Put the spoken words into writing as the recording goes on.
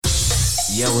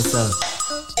Yo, what's up?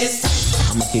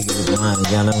 I'ma kick it with mine,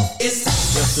 y'all know. Yo,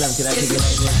 Slim, can I kick it like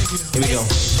this? Here we go.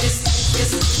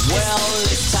 Well,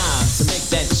 it's time to make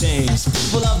that change.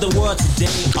 People of the world today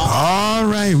are... All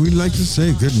right, we'd like to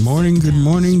say good morning, good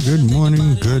morning, good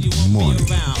morning, good morning.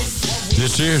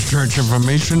 This is Church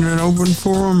Information and Open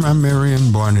Forum. I'm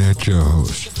Marion Barnett, your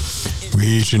host. We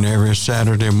each and every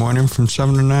Saturday morning from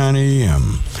 7 to 9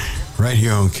 a.m. right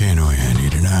here on KNON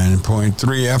 89.3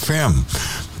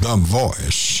 FM. The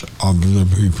voice of the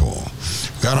people.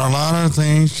 Got a lot of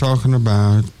things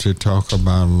to talk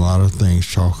about, a lot of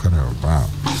things talking about.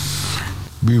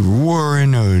 Be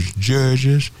worrying those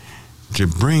judges to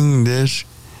bring this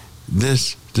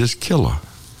killer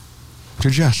to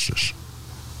justice.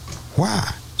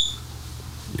 Why?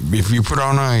 If you put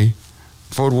on a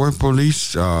Fort Worth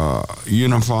police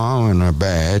uniform and a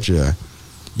badge,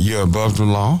 you're above the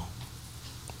law.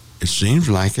 It seems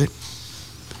like it.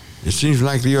 It seems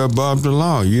like you're above the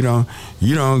law. You don't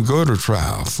go to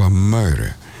trial for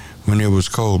murder when it was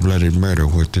cold-blooded murder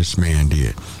what this man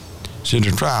did. See, the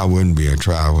trial wouldn't be a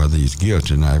trial whether he's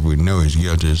guilty or not. If we know he's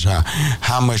guilty, it's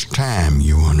how much time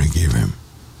you want to give him.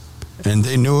 And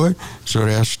they know it, so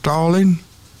they're stalling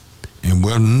and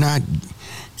will not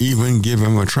even give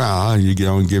him a trial. You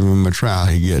don't give him a trial,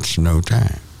 he gets no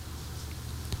time.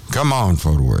 Come on,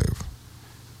 Fort Worth.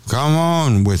 Come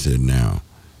on with it now.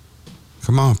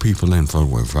 Come on, people in Fort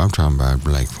Worth. I'm talking about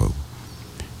black folk.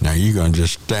 Now, you're going to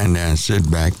just stand there and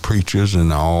sit back, preachers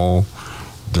and all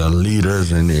the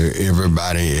leaders and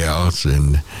everybody else,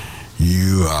 and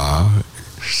you are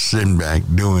sitting back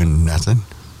doing nothing.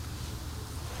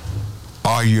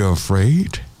 Are you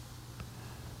afraid?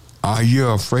 Are you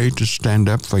afraid to stand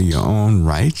up for your own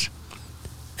rights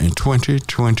in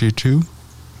 2022?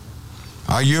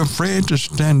 Are you afraid to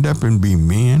stand up and be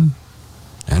men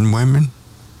and women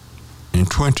in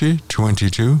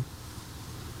 2022?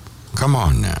 Come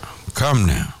on now. Come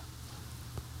now.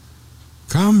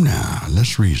 Come now.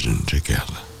 Let's reason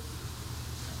together.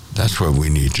 That's what we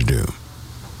need to do.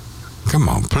 Come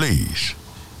on, please.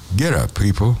 Get up,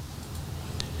 people.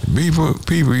 People,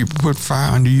 you put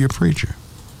fire under your preacher.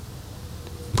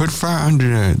 Put fire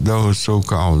under those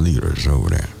so-called leaders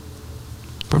over there.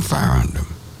 Put fire under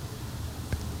them.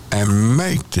 And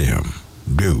make them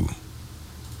do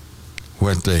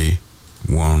what they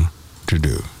want to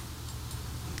do.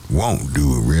 Won't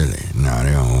do it, really. No,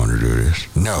 they don't want to do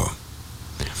this. No.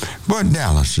 But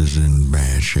Dallas is in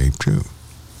bad shape, too,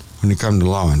 when it comes to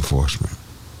law enforcement.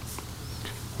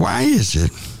 Why is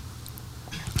it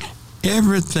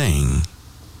everything,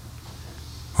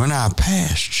 when our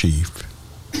past chief,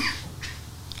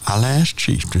 our last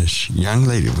chief, this young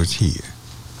lady was here,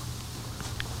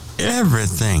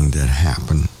 everything that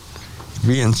happened,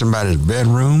 be in somebody's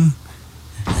bedroom,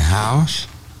 house,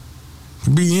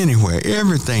 be anywhere,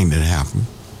 everything that happened,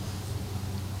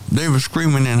 they were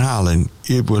screaming and hollering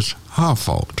it was her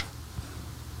fault.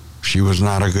 She was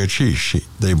not a good chief,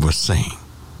 they were saying.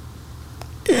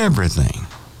 Everything.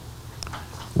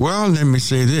 Well, let me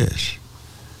say this.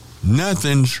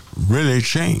 Nothing's really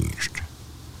changed.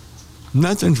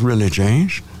 Nothing's really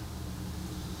changed.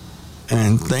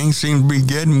 And things seem to be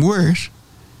getting worse,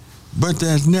 but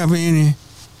there's never any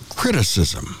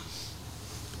criticism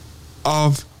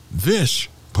of this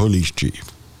police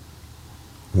chief.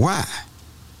 Why?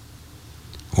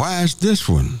 Why is this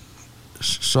one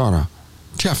sort of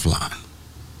Teflon?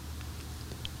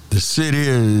 The city,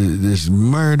 this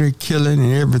murder, killing,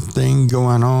 and everything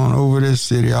going on over this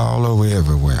city, all over,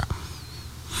 everywhere.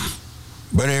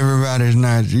 But everybody's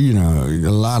not,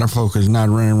 a lot of folk is not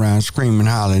running around screaming,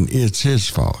 hollering, it's his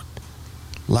fault,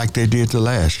 like they did the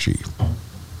last chief.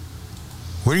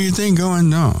 What do you think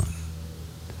going on?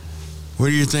 What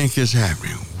do you think is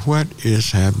happening? What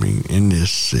is happening in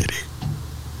this city?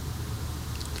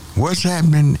 What's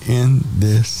happening in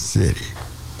this city?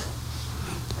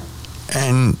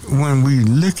 And when we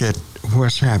look at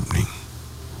what's happening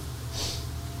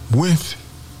with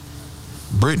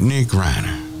Brittany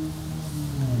Griner,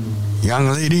 young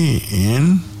lady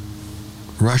in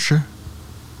Russia,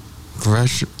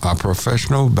 a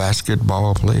professional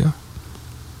basketball player.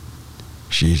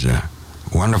 She's a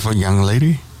wonderful young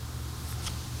lady.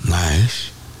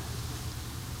 Nice.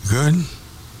 Good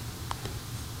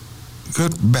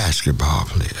basketball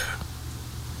player.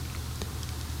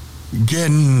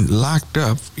 Getting locked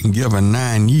up and given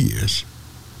 9 years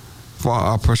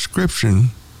for a prescription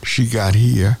she got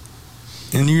here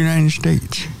in the United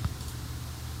States.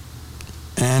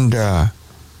 And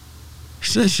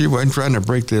she said she wasn't trying to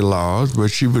break the laws,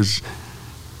 but she was,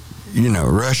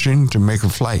 rushing to make a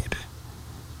flight.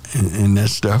 And that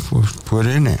stuff was put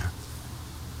in there.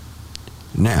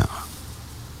 Now,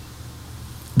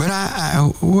 But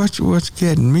what's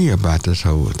getting me about this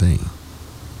whole thing?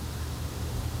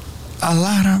 A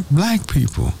lot of black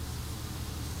people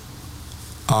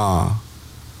are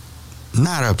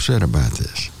not upset about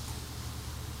this.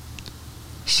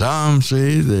 Some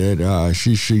say that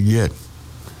she should get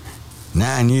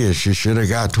 9 years. She should have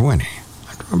got 20.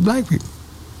 Black people.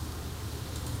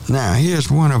 Now,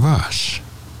 here's one of us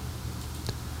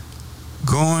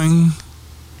going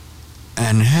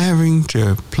and having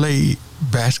to play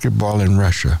basketball in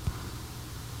Russia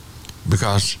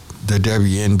because the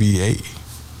WNBA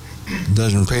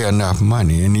doesn't pay enough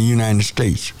money in the United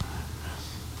States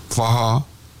for her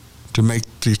to make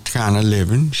the kind of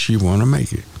living she want to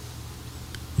make it.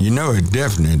 You know, it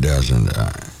definitely doesn't.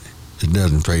 It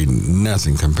doesn't pay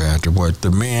nothing compared to what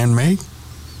the men make.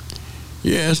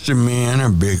 Yes, the men are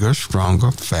bigger,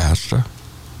 stronger, faster,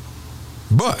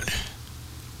 but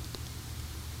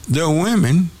the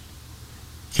women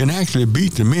can actually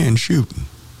beat the men shooting.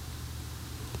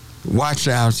 Watch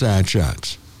the outside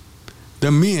shots. The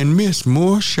men miss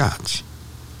more shots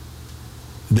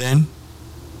than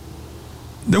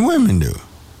the women do.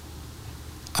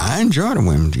 I enjoy the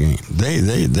women's game.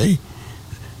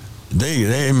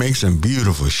 They make some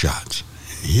beautiful shots,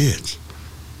 hits.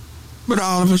 But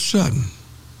all of a sudden,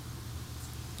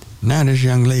 now this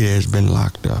young lady has been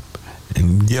locked up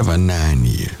and given 9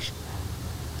 years.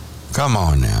 Come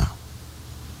on now.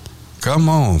 Come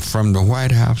on, from the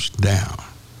White House down.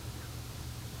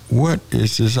 What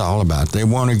is this all about? They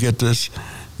want to get this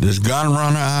gun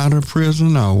runner out of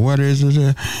prison, or what is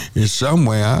it? It's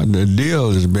somewhere the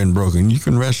deal has been broken. You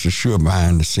can rest assured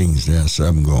behind the scenes there's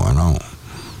something going on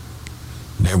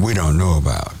that we don't know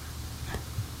about.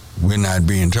 We're not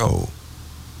being told.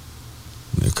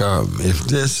 Because if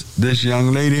this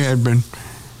young lady had been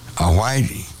a white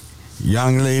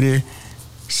young lady,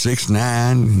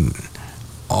 6'9",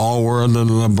 all-world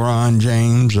little LeBron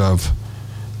James of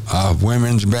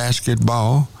women's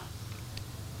basketball,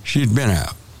 she'd been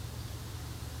out.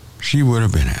 She would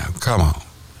have been out. Come on.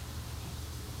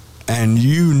 And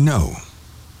you know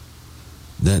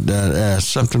that there's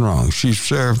something wrong. She's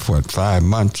served, 5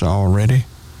 months already?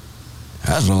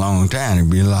 That's a long time to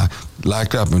be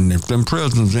locked up. And if them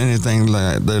prisons, anything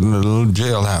like the little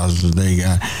jailhouses they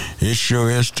got, it sure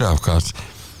is tough because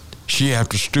she have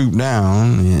to stoop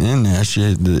down in there.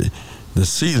 The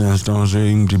ceilings don't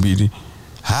seem to be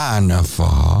high enough for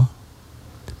her.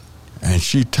 And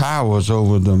she towers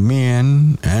over the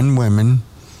men and women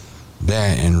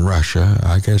there in Russia.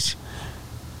 I guess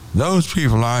those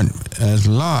people aren't as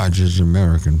large as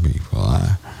American people.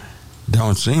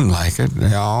 Don't seem like it.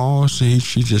 They all see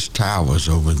she just towers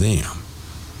over them.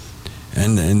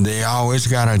 And they always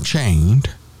got her chained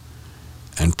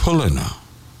and pulling her.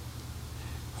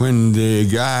 When the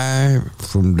guy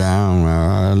from down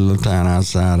a little town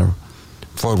outside of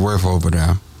Fort Worth over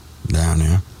there, down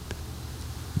there,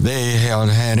 they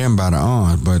had him by the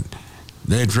arms, but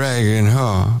they're dragging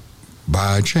her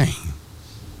by a chain.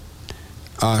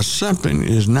 Something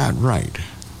is not right.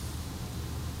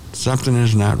 Something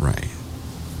is not right.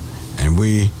 And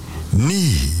we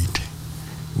need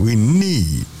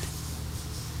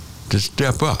to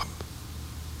step up.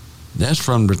 That's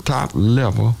from the top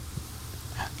level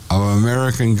of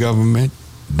American government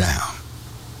down.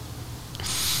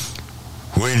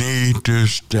 We need to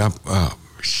step up.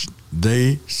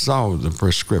 They saw the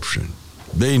prescription.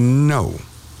 They know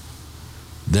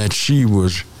that she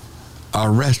was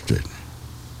arrested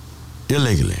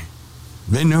illegally.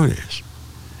 They know this.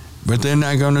 But they're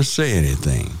not going to say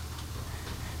anything.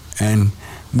 And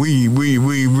we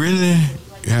really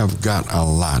have got a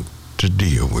lot to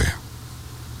deal with.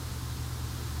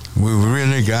 We've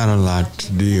really got a lot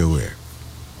to deal with.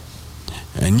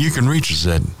 And you can reach us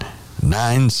at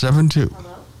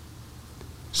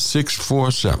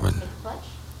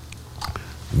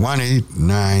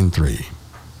 972-647-1893.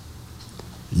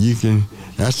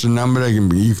 That's the number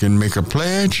you can make a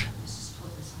pledge,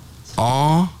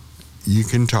 or you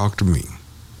can talk to me.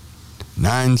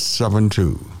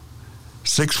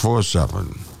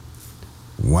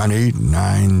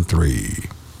 972-647-1893.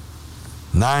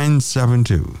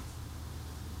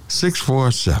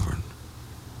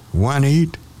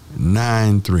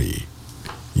 972-647-1893.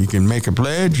 You can make a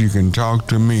pledge. You can talk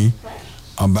to me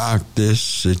about this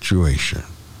situation.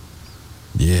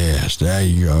 Yes, there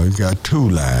you go. You got 2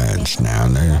 lines now.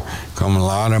 Come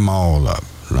light them all up.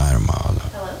 Light them all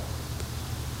up. Hello?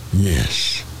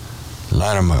 Yes.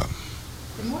 Light them up.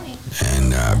 Good morning.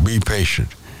 And be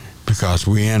patient, because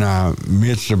we're in our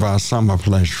midst of our summer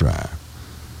flesh drive.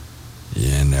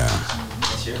 And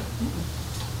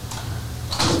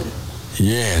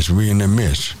yes, we're in the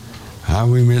midst. How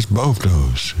we missed both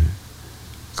those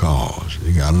calls.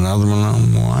 You got another one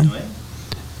on one?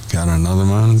 Got another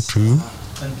one on two?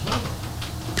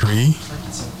 Three?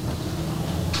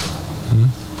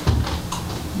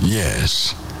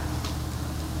 Yes.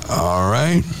 All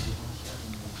right.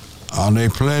 Are they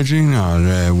pledging or do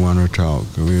they want to talk?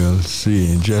 We'll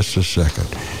see in just a second.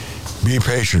 Be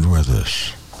patient with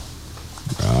us.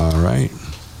 All right.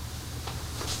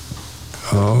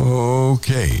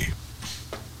 Okay.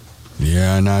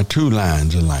 Yeah, now 2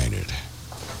 lines are lighted.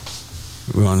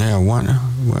 We only have one.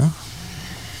 Well,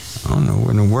 I don't know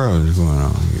what in the world is going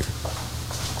on here.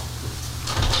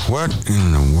 What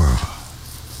in the world?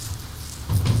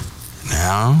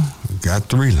 Now, we've got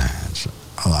 3 lines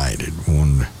lighted.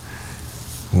 One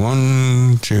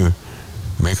to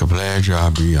make a pledge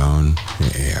or be on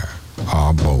the air,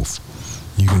 or both.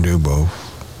 You can do both.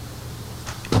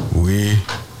 We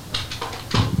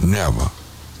never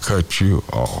cut you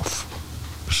off.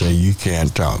 Say you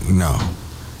can't talk. No.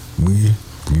 We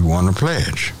want to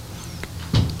pledge.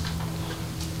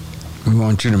 We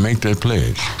want you to make that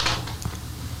pledge.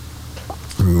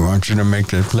 We want you to make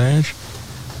that pledge,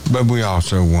 but we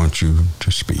also want you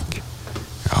to speak.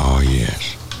 Oh,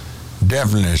 yes.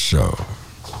 Definitely so.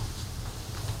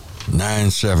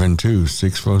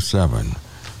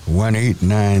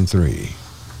 972-647-1893.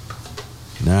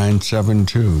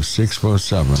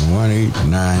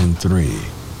 972-647-1893.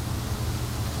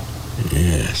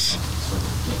 Yes.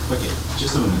 Okay,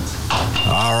 just a minute.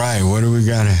 All right, what do we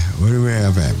got? What do we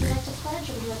have happening? Would you like to pledge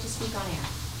or would you like to speak on air?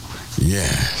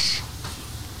 Yes.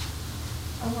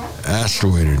 All right. That's the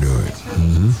way to do it.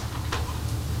 Mm-hmm.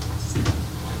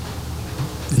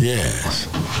 Yes.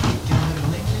 Can I have a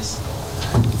link, please?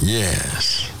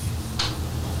 Yes.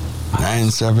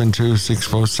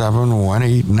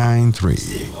 972-647-1893.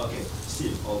 Steve, okay.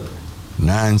 Steve, hold it.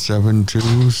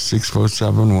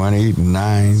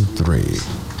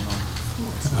 972-647-1893.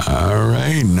 All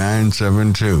right,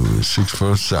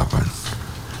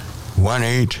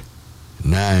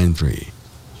 972-647-1893.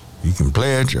 You can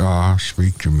pledge or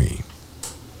speak to me.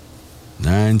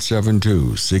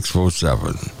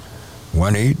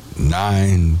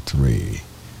 972-647-1893.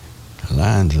 The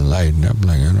lines are lighting up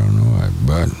like I don't know what,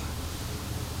 but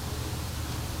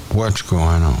what's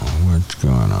going on? What's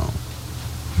going on?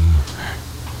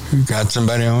 You got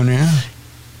somebody on there?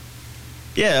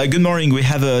 Yeah, good morning. We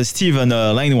have Steve on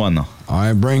line 1.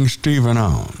 I bring Stephen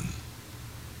on.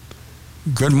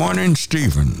 Good morning,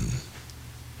 Stephen.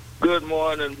 Good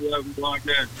morning, Reverend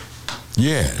Barnett.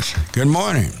 Yes, good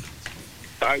morning.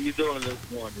 How you doing this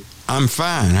morning? I'm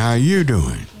fine. How are you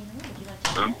doing?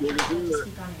 I'm pretty good.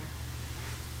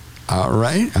 All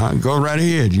right, go right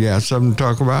ahead. You have something to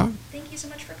talk about? Thank you so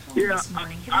much for calling Yeah, this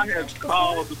morning. I had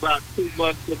called about 2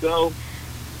 months ago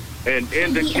and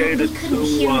indicated we to couldn't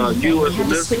hear you anything. as We had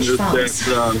to switch listeners phones.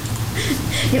 that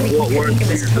Yeah, we What think works it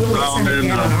was here totally is sent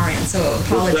in, on our end, so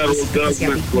apologies. federal Because, yeah,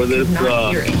 we government for could this,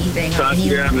 not hear anything on any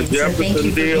Tatiana line, so thank Jefferson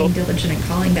you for deal. being diligent and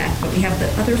calling back. But we have the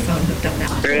other phone hooked up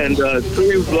now. and it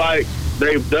seems like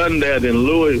they've done that in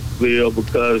Louisville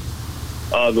because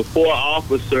the 4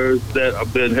 officers that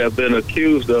have been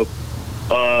accused of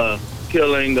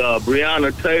killing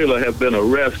Breonna Taylor have been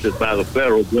arrested by the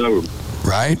federal government.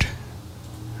 Right?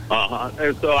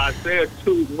 And so I said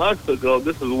 2 months ago,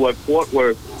 this is what Fort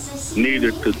Worth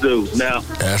needed to do. Now,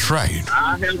 That's right.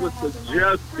 I have a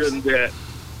suggestion that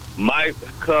might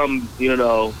come,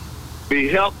 be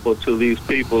helpful to these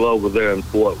people over there in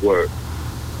Fort Worth.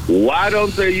 Why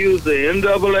don't they use the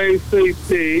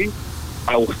NAACP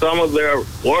or some of their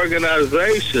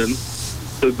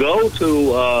organizations to go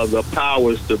to the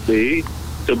powers to be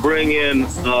to bring in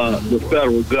the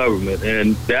federal government?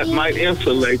 And that might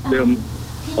insulate them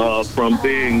from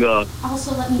being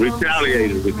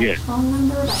retaliated against.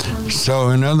 So,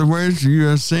 in other words, you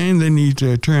are saying they need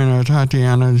to turn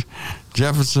Tatiana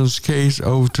Jefferson's case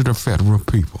over to the federal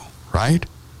people, right?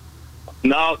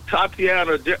 No,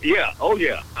 Tatiana, yeah, oh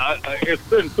yeah. It's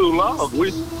been too long.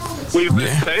 We've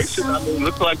been patient. I mean, it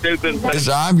looks like they've been patient. It's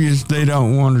obvious they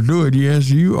don't want to do it.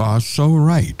 Yes, you are so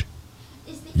right.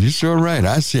 You're so right.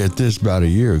 I said this about a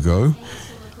year ago,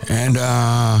 and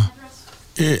I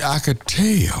could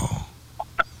tell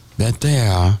that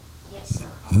there are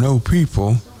no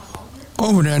people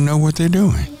over there know what they're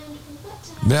doing.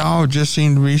 They all just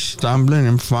seem to be stumbling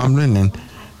and fumbling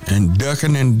and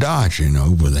ducking and dodging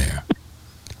over there,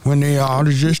 when they ought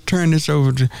to just turn this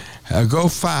over to go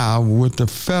file with the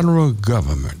federal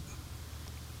government.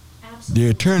 The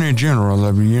Attorney General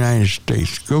of the United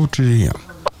States, go to him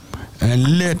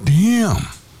and let him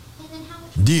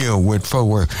deal with Fort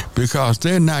Worth, because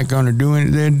they're not going to do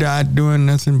anything. They're not doing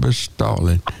nothing but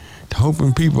stalling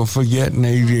hoping people forget and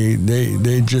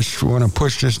they just want to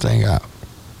push this thing out.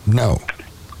 No,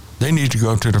 they need to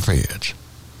go to the feds.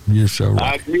 You're so I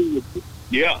right. agree with you.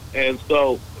 Yeah, and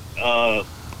so, and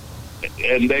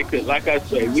they could, like I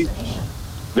say,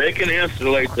 they can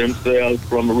insulate themselves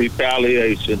from a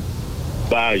retaliation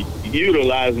by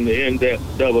utilizing the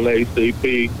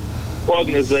NAACP,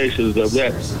 organizations of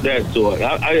that sort.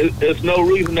 There's no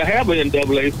reason to have an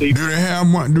NAACP. Do they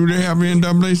have one? Do they have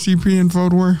NAACP in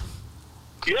Fort Worth?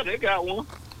 Yeah, they got one.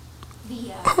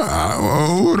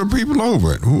 Who are the people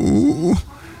over it? Who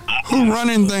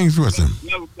running things with them?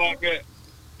 Never forget.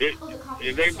 If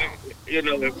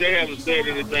they haven't said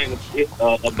anything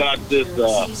about this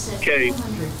case,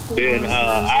 then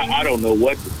I don't know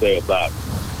what to say about it.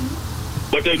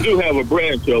 But they do have a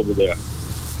branch over there.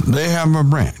 They have a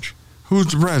branch. Who's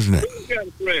the president? They got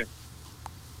a branch.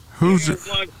 Who's the...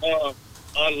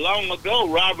 long ago,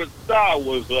 Robert Starr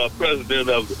was president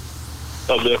of the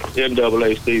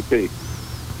NAACP.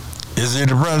 Is he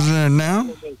the president now?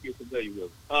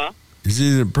 Huh? Is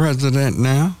he the president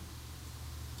now?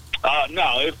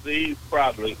 No, he's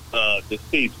probably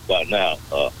deceased by now.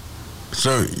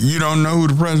 So you don't know who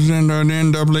the president of the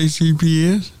NAACP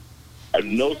is?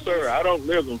 No, sir. I don't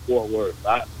live in Fort Worth.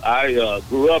 I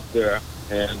grew up there,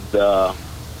 and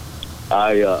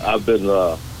I've been,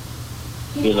 That's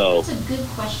a good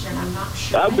question. I'm not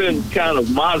sure. I've been kind of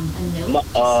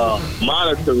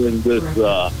monitoring this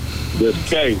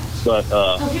case, but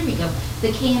here we go.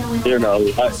 The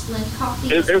KNON House Blend Coffee.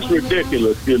 it's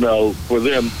ridiculous, for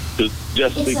them to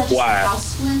just be quiet,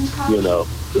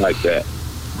 like that.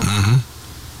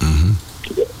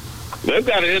 They've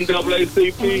got an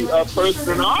NAACP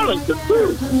person in Arlington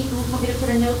too.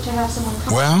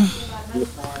 Well,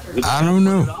 I don't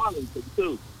know.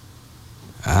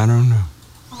 I don't know.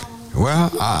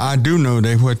 Well, I do know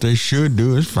what they should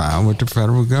do is file with the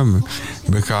federal government,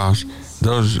 because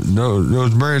those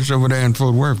birds over there in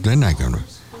Fort Worth, they're not gonna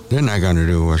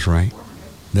do what's right.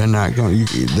 They're not going.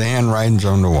 The handwriting's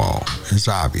on the wall. It's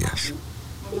obvious.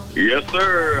 Yes,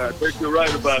 sir. I think you're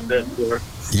right about that, sir.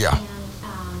 Yeah.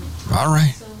 All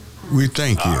right. We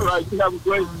thank you. All right. You have a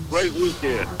great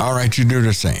weekend. All right. You do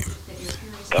the same.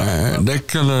 That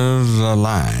killer's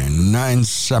line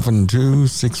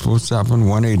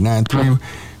 972-647-1893.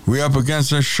 We're up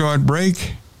against a short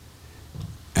break,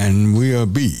 and we'll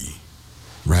be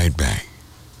right back.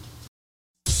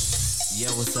 Yo,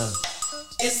 what's up?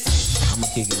 I'ma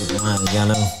kick it with mine, y'all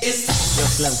know. Yo,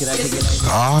 Slim, can I kick it?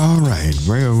 All right,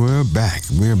 we're back.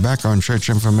 We're back on Church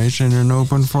Information and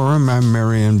Open Forum. I'm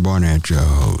Marion Barnett, your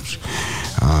host.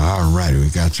 All right, we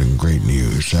got some great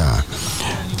news.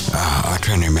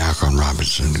 Attorney Malcolm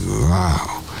Robinson,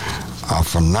 wow, a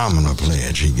phenomenal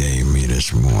pledge he gave me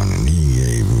this morning. He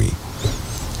gave me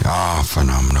a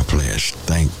phenomenal pledge.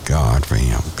 Thank God for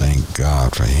him. Thank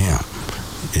God for him.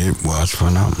 It was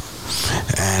phenomenal.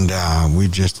 And we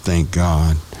just thank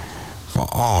God for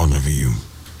all of you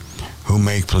who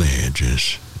make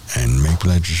pledges and make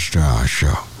pledges to our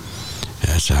show.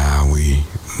 That's how we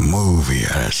move here.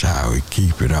 That's how we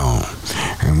keep it on.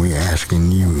 And we're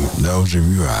asking you, those of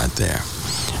you out there,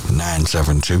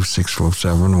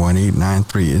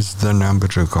 972-647-1893 is the number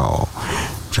to call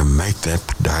to make that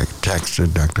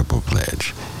tax-deductible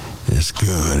pledge. It's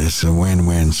good. It's a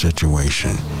win-win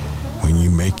situation when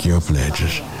you make your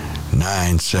pledges.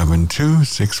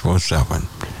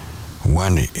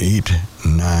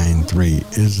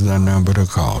 972-647-1893 is the number to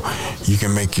call. You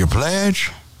can make your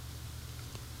pledge,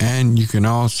 and you can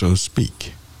also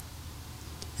speak.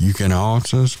 You can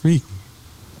also speak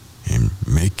and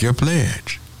make your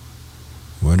pledge.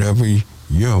 Whatever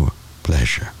your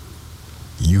pleasure.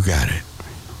 You got it.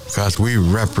 Because we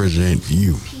represent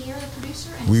you.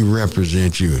 We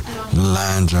represent you. The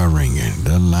lines are ringing.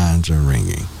 The lines are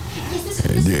ringing.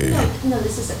 No,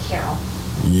 this is a Carol.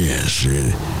 Yes.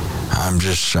 I'm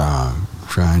just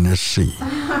trying to see.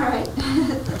 All right.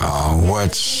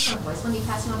 What's...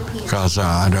 Because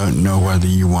I don't know whether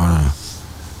you want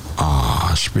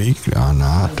to speak or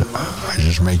not. I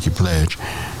just make your pledge.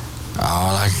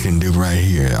 All I can do right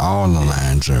here, all the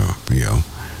lines are,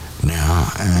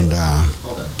 now, and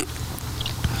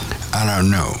I don't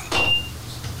know.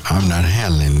 I'm not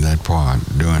handling that part,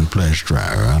 doing pledge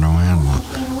drive. I don't handle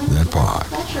that part.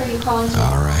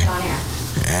 All right.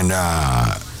 And,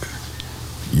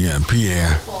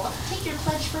 Pierre,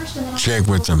 check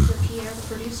with them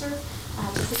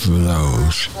for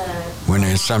those.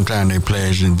 When sometimes they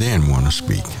pledge and then want to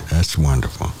speak. That's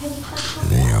wonderful.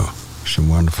 They are some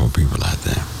wonderful people out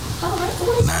there.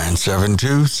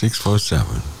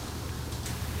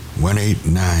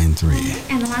 972-647-1893.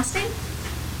 And the last name?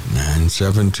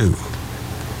 972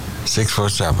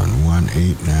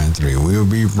 647-1893. We'll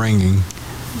be bringing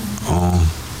on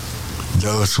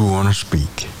those who want to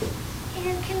speak.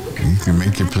 You can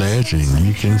make your pledge and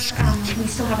you can speak. We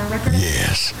still have our record.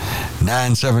 Yes.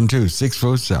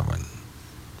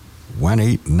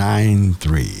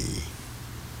 972-647-1893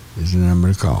 is the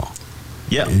number to call.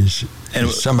 Yeah. Is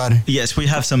somebody? Yes, we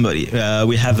have somebody.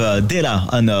 We have Dela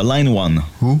on line 1.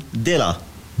 Who? Dela.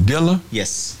 Dilla?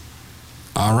 Yes.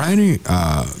 All righty.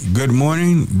 Good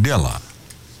morning, Dilla.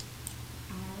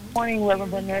 Morning,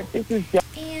 Reverend Burnett. This is John.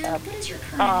 And what is your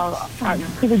current phone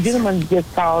number? The gentleman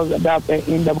just called about the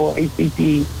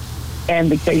NAACP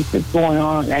and the case that's going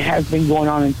on, that has been going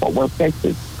on in Fort Worth,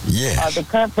 Texas. Yes. The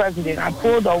current president, I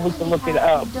pulled over to look it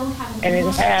up, and it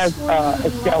has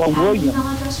Estella Williams.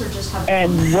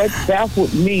 And what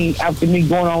baffled me, after me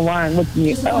going online looking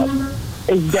it up,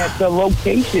 is that the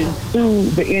location to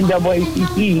the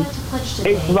NAACP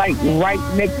is like right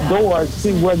next door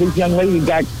to where this young lady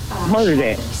got murdered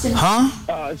at. Huh?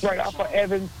 It's right off of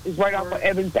Evans. It's right off of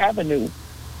Evans Avenue.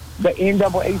 The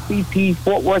NAACP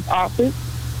Fort Worth office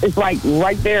is like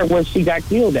right there where she got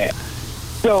killed at.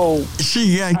 So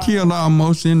she got killed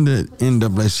almost in the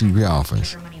NAACP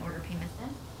office.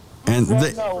 And no, I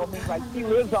mean, like she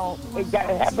lives on. It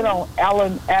happened on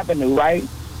Allen Avenue, right?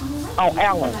 On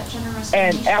Allen,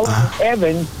 and Allen and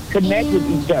Evans connect with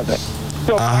each other.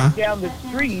 So right down the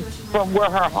street from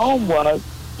where her home was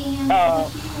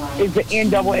is the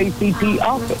NAACP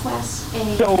office.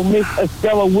 So Miss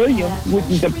Estella Williams, which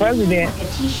is the current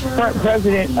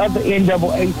president of the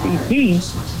NAACP,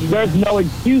 there's no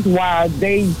excuse why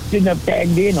they shouldn't have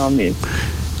tagged in on this,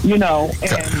 and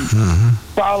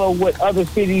follow what other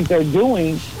cities are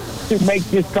doing to make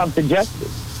this come to justice.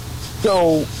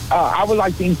 So I would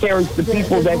like to encourage the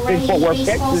people that's in Fort Worth,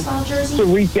 Texas, to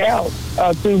reach out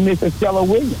to Miss Estella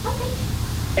Williams.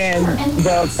 And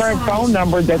the current phone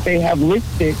number that they have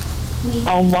listed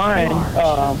online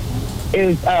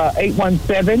is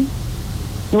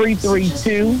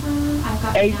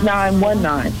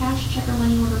 817-332-8919.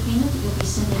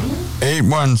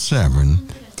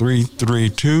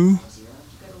 817-332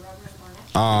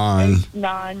 on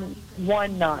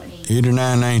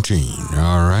 8919.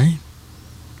 All right.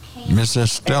 Miss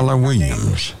Estella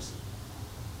Williams.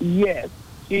 Yes,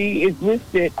 she is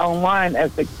listed online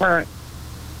as the current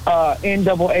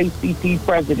NAACP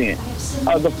president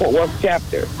of the Fort Worth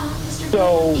chapter.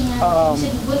 So,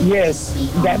 yes,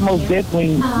 that most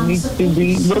definitely needs to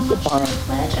be looked upon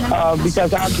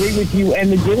because I agree with you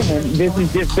and the gentleman. This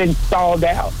has just been stalled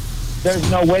out. There's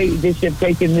no way this should have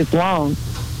taken this long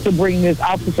to bring this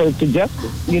officer to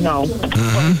justice, for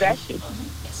his actions.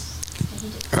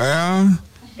 Well,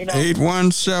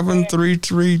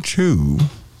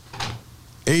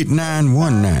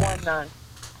 817-332-8919.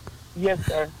 Yes,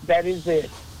 sir. That is it.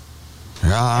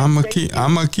 I'm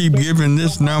gonna keep giving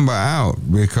this number out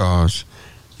because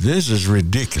this is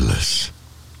ridiculous.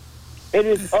 It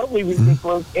is utterly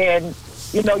ridiculous, and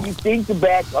you think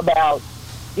back about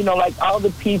like all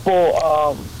the people,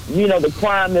 the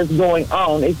crime that's going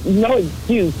on. It's no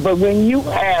excuse, but when you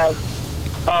have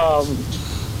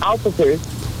officers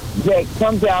that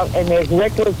comes out and as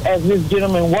reckless as this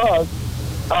gentleman was,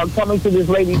 coming to this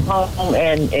lady's home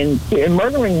and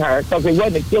murdering her, because it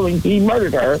wasn't a killing, he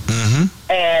murdered her,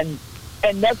 and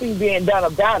nothing being done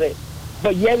about it,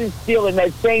 but yet it's still in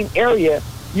that same area,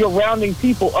 you're rounding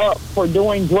people up for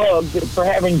doing drugs, for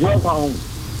having drug homes.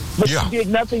 But you did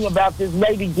nothing about this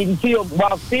lady getting killed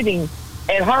while sitting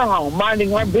at her home,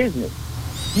 minding her business,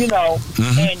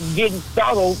 and getting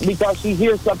startled because she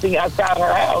hears something outside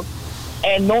her house,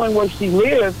 and knowing where she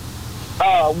lives,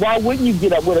 why wouldn't you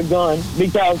get up with a gun?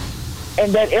 Because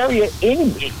in that area,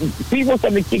 people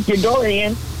come to kick your door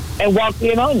in and walk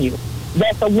in on you.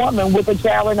 That's a woman with a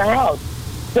child in the house.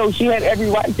 So she had every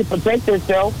right to protect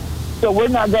herself. So we're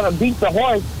not going to beat the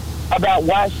horse about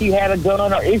why she had a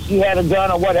gun or if she had a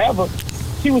gun or whatever.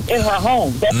 She was in her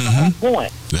home. That's the whole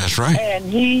point. That's right. And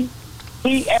he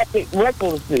acted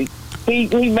recklessly. He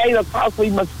made a costly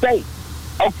mistake.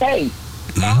 Okay,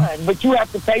 fine, but you have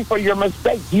to pay for your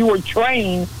mistakes. You were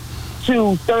trained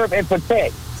to serve and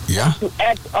protect. Yeah. To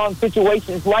act on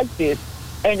situations like this.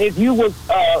 And if you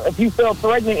felt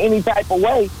threatened in any type of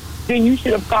way, then you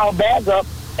should have called back up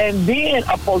and then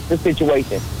approach the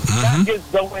situation. Not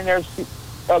just go in there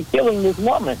killing this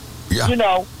woman. Yeah. And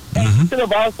you should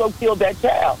have also killed that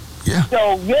child. Yeah.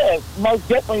 So yes, most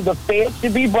definitely the Fed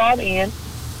should be brought in,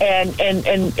 and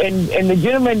the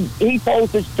gentleman, he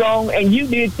posed a strong, and you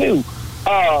did too.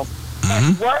 Where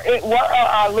are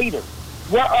our leaders?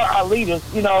 Where are our leaders?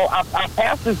 Our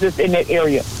pastors is in that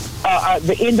area.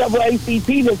 the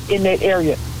NAACP that's in that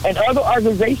area, and other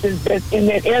organizations that's in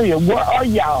that area. Where are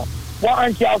y'all? Why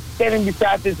aren't y'all standing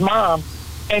beside this mom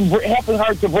and helping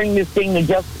her to bring this thing to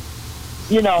justice?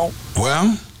 You know?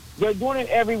 Well, they're doing it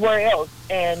everywhere else,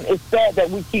 and it's sad that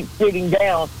we keep sitting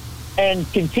down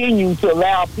and continue to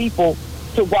allow people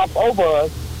to walk over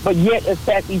us, but yet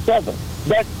attack each other.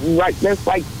 That's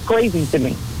like crazy to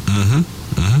me.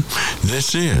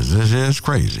 This is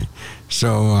crazy.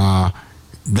 So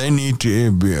they need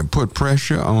to put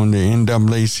pressure on the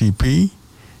NAACP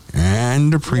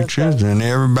and the preachers and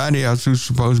everybody else who's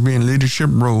supposed to be in leadership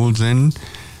roles in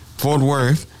Fort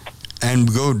Worth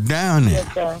and go down there.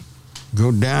 Yes, sir.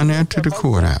 Go down there to the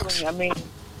courthouse. I mean,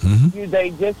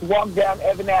 they just walked down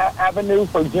Evan Avenue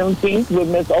for Juneteenth with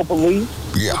Miss Opal Lee,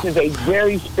 which is a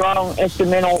very strong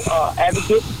instrumental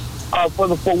advocate for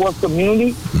the Fort Worth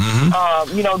community.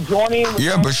 Joining.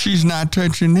 But she's not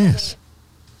touching this.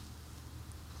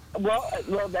 Well,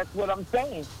 that's what I'm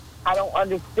saying. I don't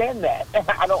understand that.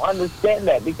 I don't understand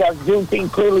that because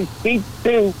Juneteenth clearly speaks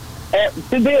to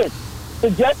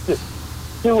justice,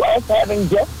 to us having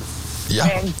justice. Yeah.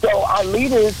 And so our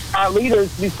leaders,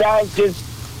 besides just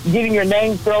getting your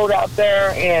name thrown out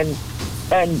there and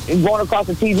going across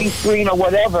the TV screen or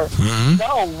whatever,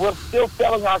 no, we're still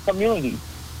failing our community.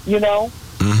 You know,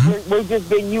 we're just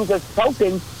being used as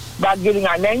tokens by getting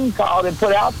our name called and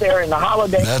put out there in the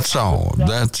holidays. That's all.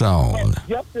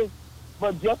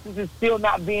 But justice is still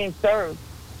not being served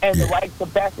in the right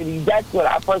capacity. That's what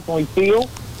I personally feel.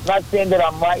 Not saying that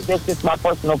I'm right. That's just my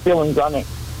personal feelings on it.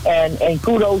 And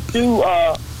kudos to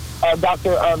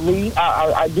Dr. Lee.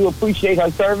 I do appreciate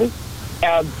her service.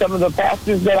 Some of the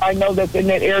pastors that I know that's in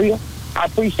that area, I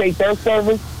appreciate their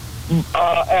service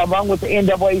along with the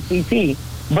NAACP.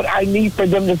 But I need for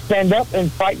them to stand up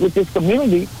and fight with this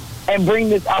community and bring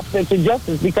this officer to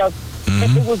justice because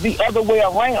if it was the other way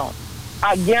around,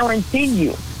 I guarantee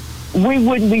you, we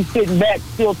wouldn't be sitting back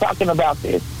still talking about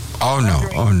this. Oh, no.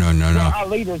 Our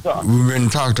leaders are. We've been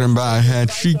talking about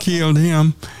had she killed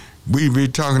him, we'd be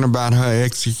talking about her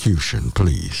execution,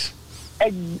 please.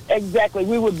 Exactly.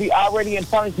 We would be already in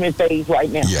punishment phase right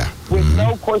now. Yeah. With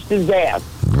no questions asked.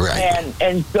 Right.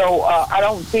 And so I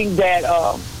don't think that,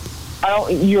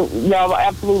 you're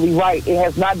absolutely right. It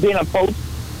has not been approached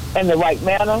in the right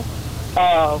manner.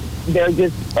 They're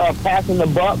just passing the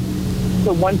buck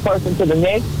to one person to the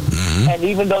next. And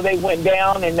even though they went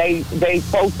down and they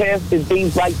protested and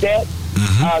things like that,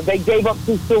 they gave up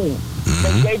too soon.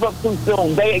 They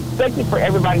expected for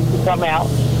everybody to come out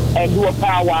and do a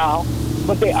powwow,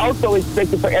 but they also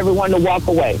expected for everyone to walk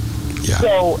away. Yeah.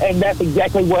 So, and that's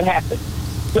exactly what happened.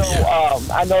 So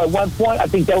I know at one point, I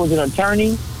think there was an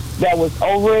attorney that was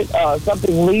over it,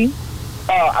 something Lee.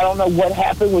 I don't know what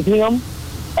happened with him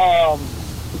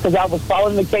because I was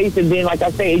following the case and then, like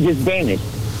I say, it just vanished.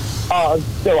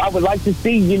 So I would like to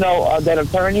see, that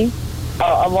attorney,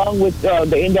 along with the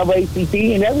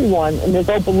NAACP and everyone, and this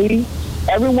Opal Lee,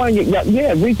 everyone,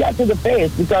 reach out to the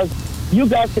feds because you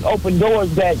guys can open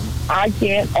doors that I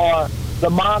can't or the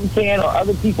mom can or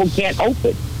other people can't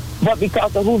open. But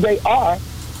because of who they are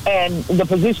and the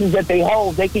positions that they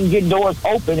hold, they can get doors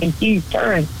open and keys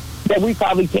turned that we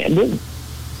probably can't do.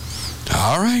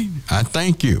 All right. I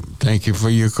thank you. Thank you for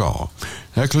your call.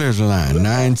 That clears the line.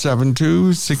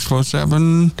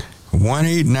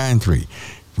 972-647-1893.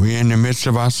 We're in the midst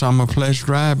of our Summer Pledge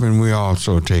Drive, and we're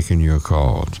also taking your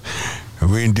calls.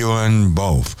 We're doing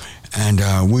both. And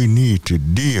we need to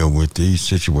deal with these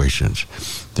situations.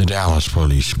 The Dallas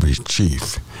Police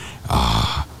Chief.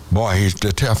 Boy, he's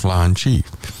the Teflon chief.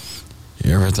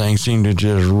 Everything seemed to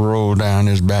just roll down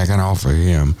his back and off of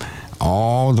him.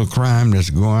 All the crime that's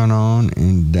going on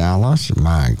in Dallas,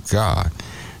 my God.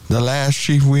 The last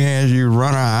chief we had, you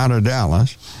run her out of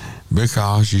Dallas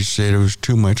because you said it was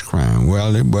too much crime.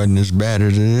 Well, it wasn't as bad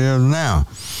as it is now,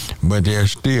 but they're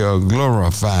still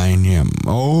glorifying him.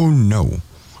 Oh, no.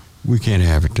 We can't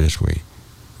have it this way.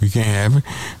 We can't have it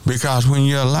because when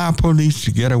you allow police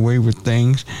to get away with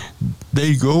things,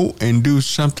 they go and do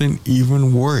something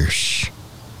even worse.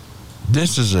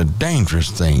 This is a dangerous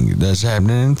thing that's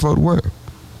happening in Fort Worth.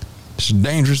 It's a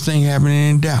dangerous thing happening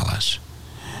in Dallas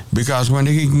because when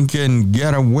they can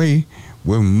get away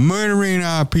with murdering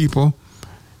our people,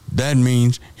 that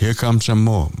means here comes some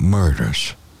more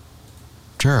murders.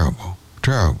 Terrible,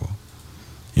 terrible.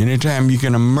 Anytime you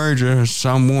can murder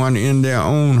someone in their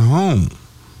own home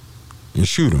and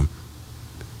shoot them,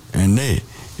 and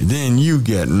then you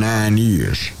get 9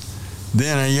 years.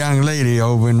 Then a young lady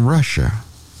over in Russia,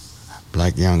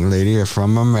 black young lady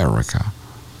from America,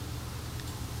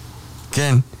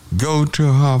 can go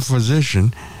to her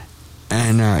physician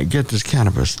and get this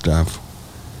cannabis stuff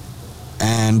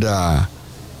And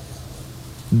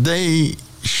they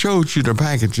showed you the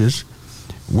packages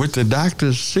with the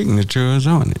doctor's signatures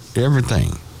on it,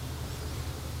 everything.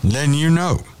 Letting you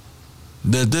know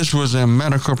that this was a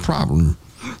medical problem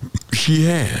she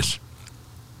has.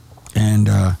 And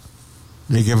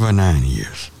they give her 9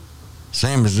 years.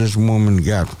 Same as this woman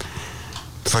got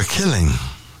for killing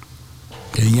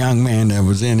a young man that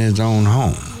was in his own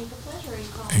home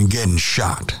and getting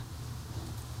shot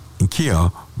and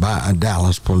killed by a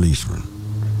Dallas policeman.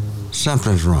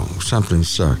 Something's wrong. Something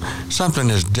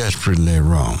is desperately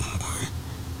wrong.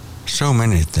 So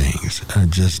many things are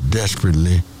just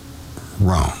desperately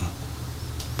wrong.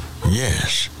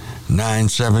 Yes,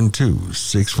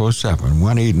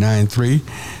 972-647-1893.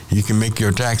 You can make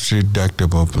your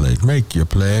tax-deductible pledge. Make your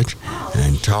pledge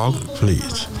and talk,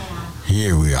 please.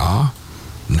 Here we are,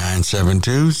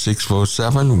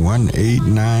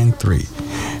 972-647-1893.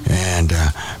 And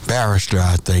Barrister,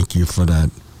 I thank you for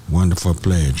that wonderful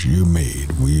pledge you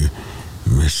made.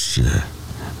 Miss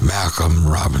Malcolm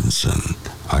Robinson,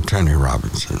 Attorney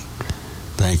Robinson.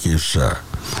 Thank you, sir.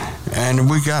 And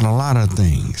we got a lot of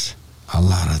things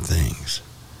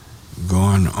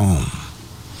going on.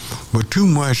 But too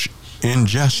much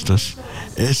injustice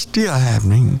is still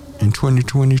happening in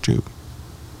 2022.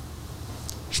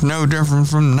 It's no different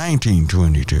from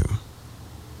 1922.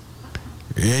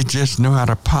 They just know how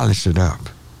to polish it up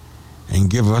and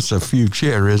give us a few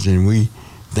cherries, and we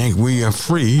think we are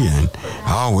free, and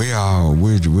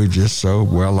we're just so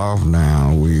well off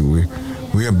now. We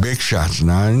are big shots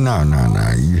now. No.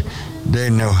 They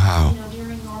know how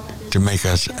to make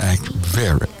us act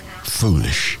very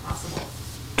foolish.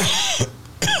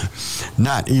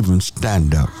 Not even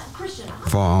stand up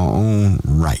for our own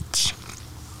rights.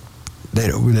 They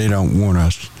don't want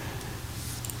us,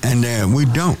 and we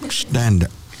don't stand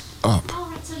up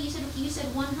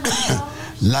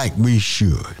like we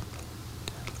should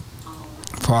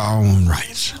for our own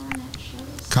rights.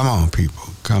 Come on,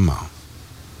 people, come on.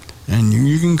 And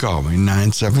you can call me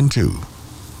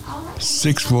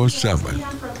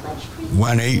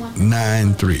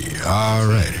 972-647-1893. All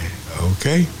righty.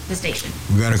 Okay. The station.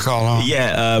 We got a call on?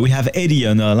 Yeah, we have Eddie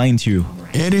on line 2.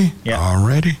 Eddie? Yeah. All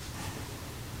righty.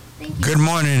 Good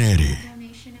morning, Eddie.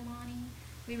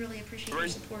 We really appreciate your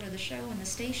support of the show and the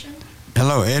station.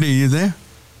 Hello, Eddie, you there?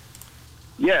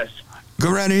 Yes. Go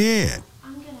right ahead.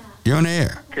 You're on the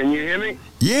air. Can you hear me?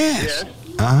 Yes.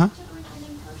 Yes.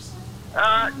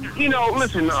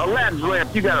 Listen, a lad's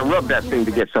lamp, you got to rub that thing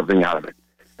to get something out of it.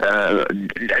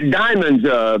 Diamonds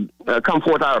come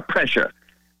forth out of pressure.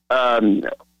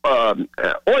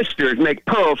 Oysters make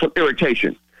pearls from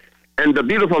irritation. And the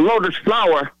beautiful lotus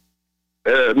flower,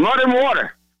 mud and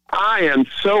water. I am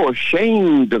so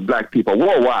ashamed of black people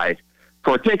worldwide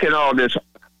for taking all this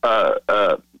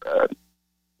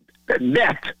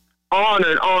debt on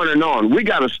and on and on. We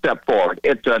got to step forward.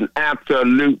 It's an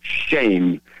absolute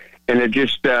shame. And it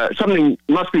just, something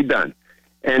must be done.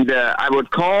 And I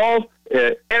would call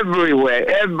everywhere,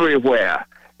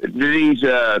 these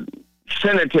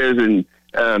senators and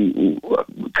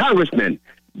congressmen,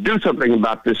 do something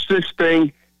about this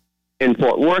thing in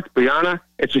Fort Worth, Brianna.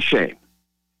 It's a shame.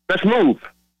 Let's move.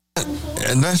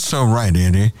 And that's so right,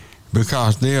 Eddie,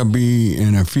 because they'll be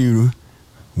in a few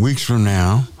weeks from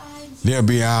now, they'll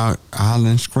be out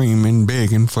hollering, screaming,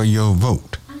 begging for your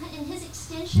vote.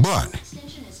 But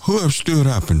who have stood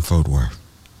up in Fort Worth?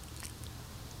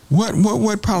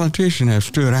 What politician have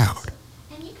stood out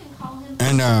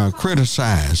and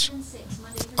criticized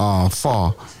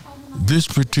for this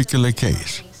particular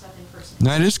case?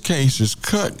 Now, this case is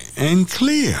cut and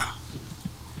clear.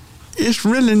 It's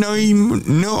really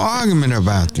no argument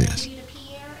about this.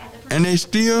 And they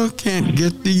still can't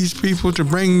get these people to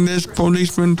bring this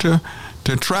policeman to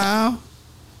trial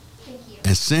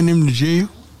and send him to jail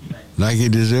like he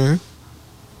deserved.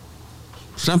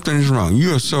 Something is wrong.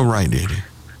 You are so right, Eddie.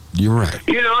 You're right.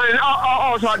 And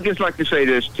also I'd just like to say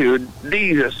this, too.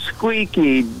 These are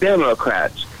squeaky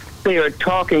Democrats. They are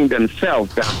talking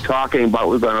themselves down, talking about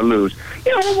we're going to lose.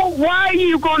 Why are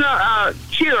you going to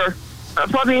cheer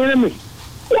for the enemy?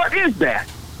 What is that?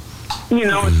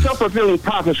 A self-fulfilling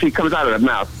prophecy comes out of their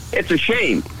mouth. It's a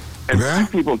shame. And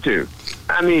black people, too.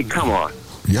 I mean, come on.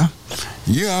 Yeah.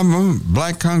 You have a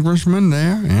black congressman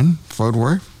there in Fort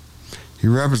Worth. He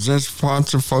represents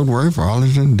parts of Fort Worth,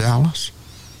 Arlington, Dallas.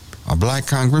 A black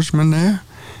congressman there.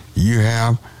 You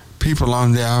have people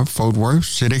on there, Fort Worth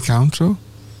City Council.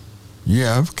 You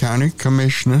have county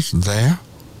commissioners there.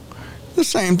 The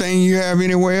same thing you have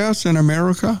anywhere else in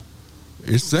America.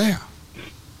 It's there.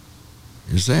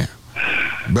 It's there.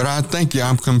 But I thank you.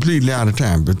 I'm completely out of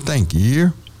time, but thank you.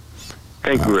 Here.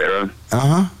 Thank you, Aaron.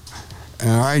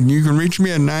 All right, you can reach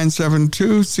me at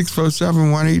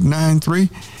 972-647-1893,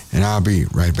 and I'll be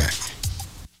right back.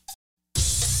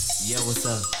 Yo, what's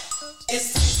up?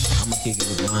 I'ma kick it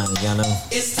with mine, y'all know.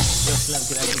 Yo, Slim,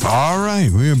 can I kick it? All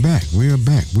right, we are back.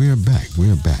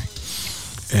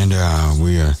 And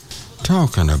we are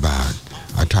talking about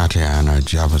Tatiana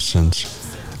Jefferson's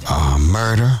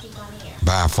murder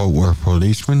by a Fort Worth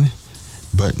policeman,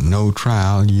 but no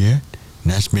trial yet.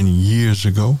 And that's been years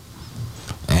ago.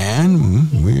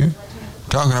 And we're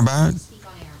talking about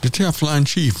the Teflon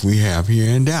chief we have here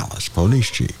in Dallas, police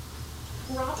chief.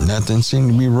 Nothing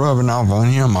seemed to be rubbing off on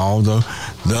him, although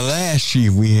the last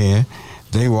chief we had,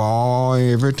 they were all,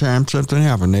 every time something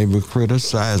happened, they were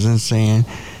criticizing, saying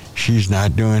she's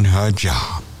not doing her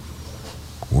job.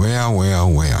 Well.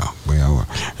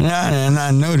 And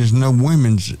I noticed no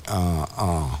women's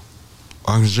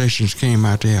organizations came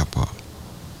out to help her,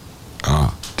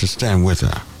 to stand with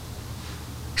her.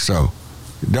 So,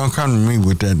 don't come to me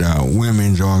with that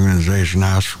women's organization,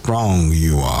 how strong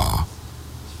you are.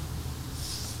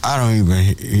 I don't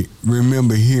even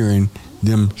remember hearing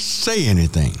them say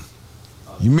anything.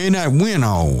 You may not win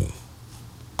all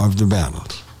of the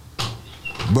battles,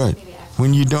 but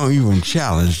when you don't even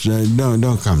challenge,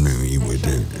 don't come to me with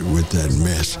that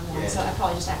mess.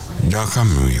 Don't come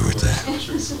to me with that.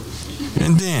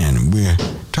 And then we're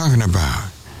talking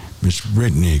about Miss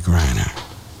Brittany Griner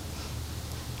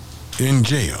in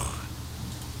jail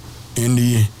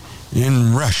in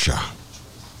Russia.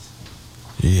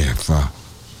 Yeah, for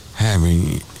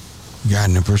having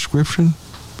gotten a prescription,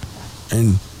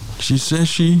 and she says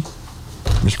she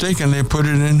mistakenly put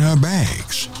it in her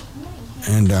bags,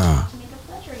 and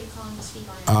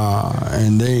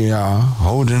they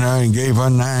holding her and gave her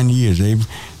 9 years. They've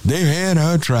had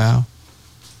her trial.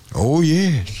 Oh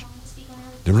yes,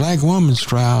 the black woman's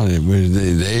trial.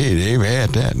 They've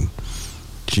had that.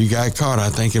 She got caught, I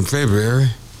think, in February.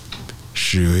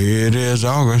 Sure, it is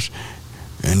August,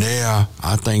 and they are,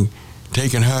 I think,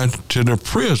 taking her to the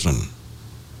prison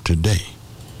today.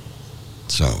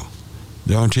 So,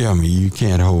 don't tell me you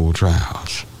can't hold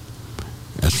trials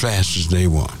as fast as they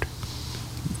want.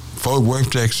 Fort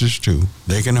Worth, Texas, too.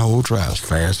 They can hold trials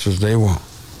fast as they want.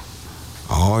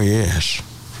 Oh, yes.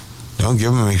 Don't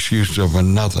give them an excuse of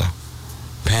another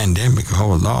pandemic.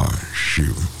 Oh, Lord,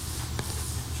 shoot.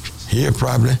 He'll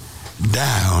probably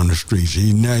die on the streets.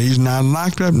 He's not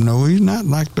locked up. No, he's not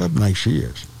locked up like she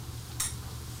is.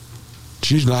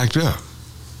 She's locked up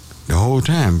the whole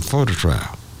time before the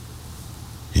trial.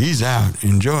 He's out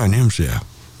enjoying himself.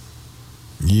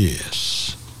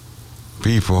 Yes.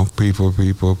 People.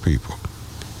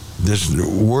 This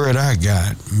word I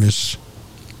got,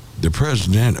 the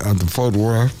president of the Fort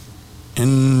Worth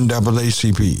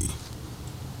NAACP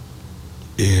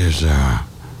is,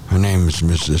 her name is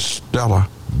Mrs. Stella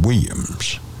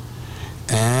Williams.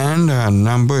 And her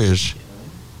number is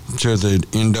to the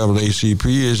NAACP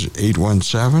is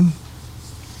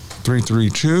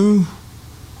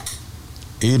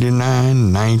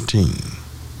 817-332-8919.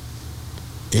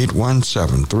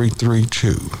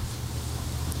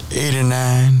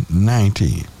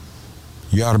 817-332-8919.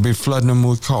 You ought to be flooding them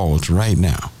with calls right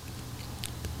now.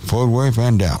 Fort Worth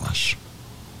and Dallas.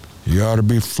 You ought to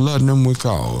be flooding them with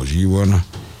calls. You want to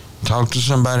talk to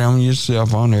somebody on your cell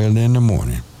phone early in the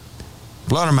morning.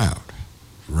 Flood them out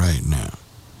right now.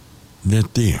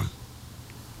 Let them.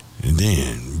 And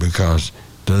then, because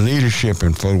the leadership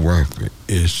in Fort Worth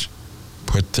is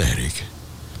pathetic.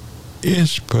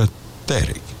 It's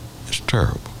pathetic. It's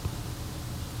terrible.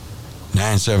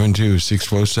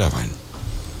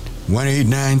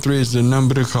 972-647-1893 is the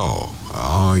number to call.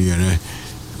 Oh, yeah,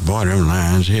 boy, them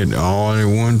lines hit all at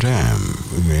one time.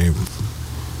 Okay,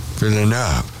 filling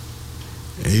up.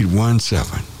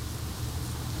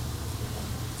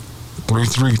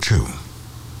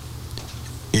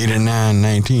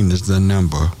 817-332-8919 is the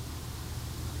number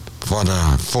for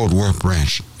the Fort Worth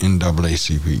branch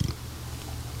NAACP.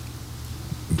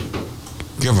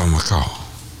 Give them a call.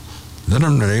 Let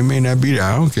them know they may not be there.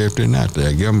 I don't care if they're not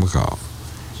there. Give them a call.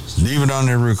 Leave it on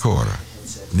the recorder.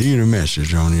 Leave the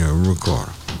message on your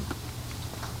recorder.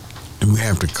 And we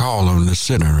have to call on the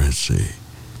citizenry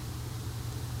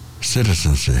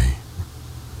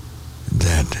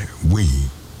that we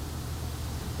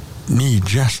need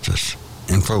justice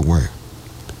in Fort Worth.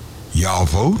 Y'all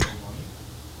vote.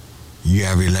 You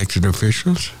have elected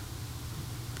officials.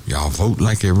 Y'all vote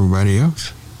like everybody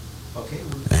else.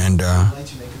 And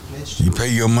you pay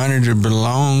your money to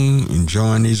belong and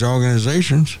join these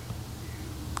organizations,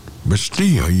 but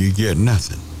still you get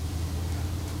nothing.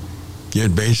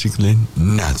 Get basically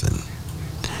nothing.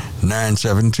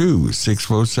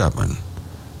 972-647-1893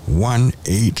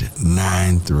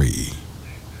 1893.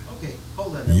 Okay,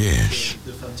 hold on. Yes.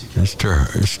 The phone too It's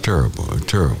terrible,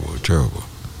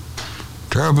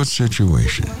 terrible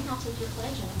situation. I'll take your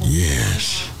pledge and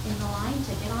Yes. in the line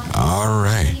to get on. All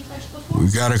right. Any pledge before? We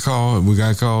got a call. We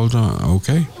got calls on.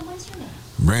 Okay. And what's your name?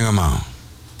 Bring them on.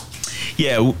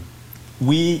 Yeah,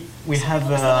 we have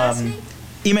What was the last name?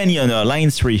 Imani on line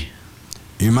 3.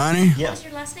 Imani? What Yeah. was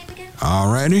your last name again?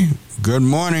 Alrighty. Good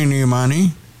morning,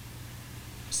 Imani.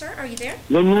 Sir, are you there?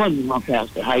 Good morning, my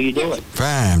pastor. How you doing?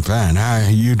 Fine. How are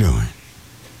you doing?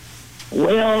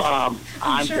 Well,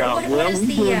 I'm Sure. What is we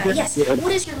the, doing good. yes,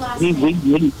 what is your last We,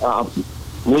 name?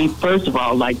 we first of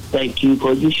all like to thank you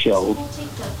for your show. We'll take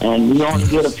the And we only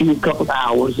get a couple of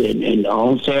hours and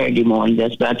on Saturday morning.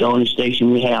 That's about the only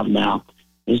station we have now.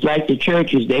 It's like the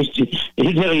churches.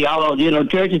 Y'all,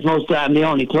 churches most of the time they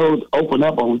only open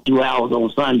up on 2 hours on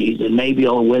Sundays and maybe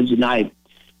on Wednesday night.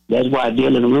 That's why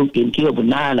Dylan and Ruth getting killed for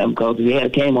 9 of them, because if they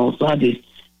had came on Sundays,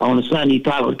 on a Sunday,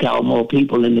 probably would call more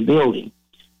people in the building.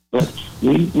 But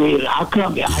I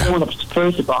want to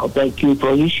first of all thank you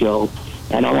for your show,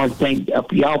 and I want to thank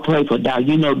y'all. Pray for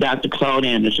Dr. Claude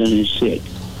Anderson is sick.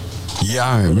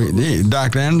 Yeah,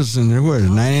 Dr. Anderson, what,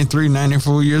 93,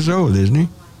 94 years old, isn't he?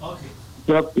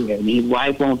 He's up there, and his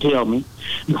wife won't tell me.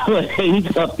 But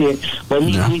he's up there, but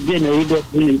he's been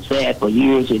really sad for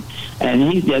years, and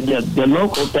he's the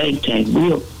local think tank.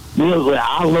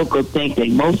 Our local think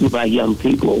tank, most of our young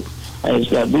people, is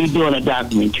that we're doing a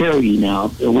documentary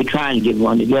now, and we're trying to get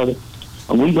one together.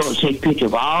 And we're going to take pictures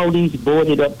of all these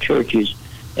boarded up churches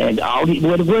and all these.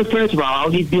 First of all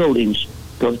these buildings,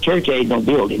 because the church ain't no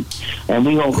building. And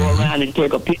we're going to go around and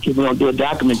take a picture. We're going to do a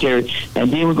documentary. And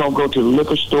then we're going to go to the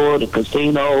liquor store, the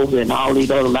casinos, and all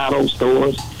these other lotto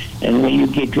stores. And when you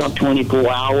get drunk 24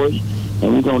 hours,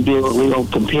 and we're going to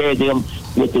compare them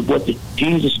with what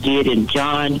Jesus did in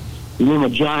John. Remember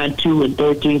John 2 and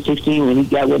 13, 16, when he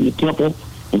got in the temple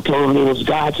and told him it was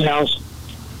God's house.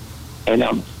 And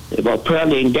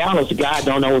apparently in Dallas, the guy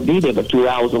don't know be there for 2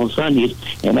 hours on Sundays.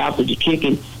 And after the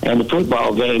chicken and the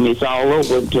football game, it's all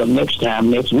over until next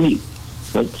week.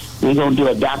 But we're going to do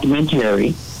a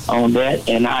documentary on that.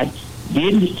 And I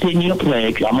didn't send you a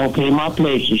pledge. I'm going to pay my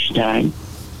pledge this time.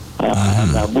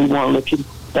 We want to let you.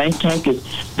 Think tank is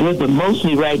good, but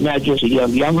mostly right now just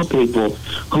younger people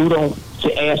who don't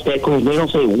ask that question. They don't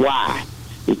say why,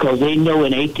 because they know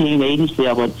in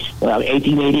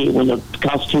 1888, when the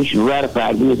Constitution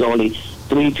ratified, we was only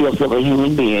 3/5 of a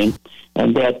human being,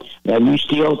 and that we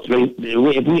still I don't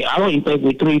even think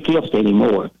we're 3/5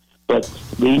 anymore. But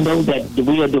we know that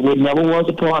we never was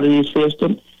a part of this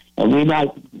system, and we're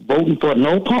not voting for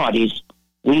no parties.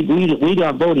 We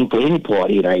not voting for any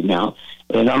party right now.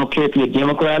 And I don't care if you're a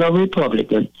Democrat or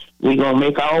Republican, we're going to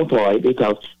make our own party,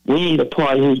 because we need a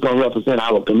party who's going to represent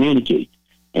our community.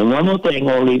 And one more thing,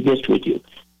 I'll leave this with you.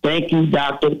 Thank you,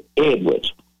 Dr.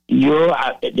 Edwards.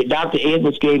 Dr.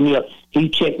 Edwards he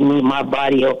checked my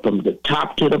body up from the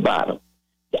top to the bottom.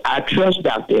 I trust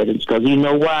Dr. Edwards, because you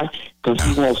know why? Because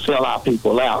he won't sell our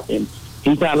people out. And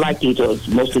he's not like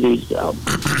most of these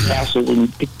pastors and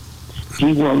people.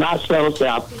 He will not sell us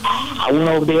out. I went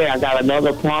over there. I got another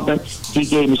appointment. He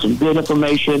gave me some good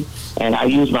information, and I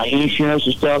used my insurance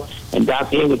and stuff. And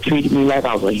Dr. Edward treated me like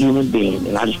I was a human being.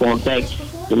 And I just want to thank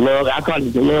the love. I call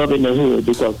it the love in the hood,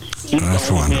 because he's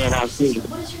the only man I've seen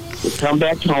to come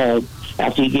back home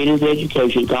after he get his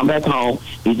education. Come back home.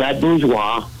 He's not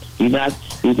bourgeois. He's not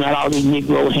all these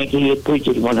Negro hanky-head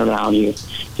preachers running around here.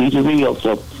 He's a real.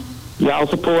 So y'all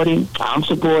support him. I'm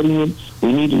supporting him.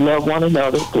 We need to love one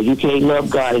another, because you can't love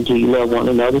God until you love one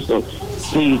another. So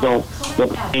please don't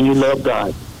and you love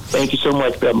God. Thank you so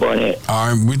much, Brother Barnett. All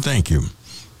right, we thank you.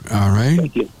 All right.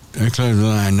 Thank you. Excellent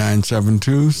line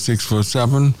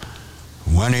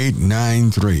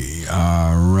 972-647-1893.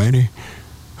 All righty.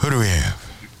 Who do we have?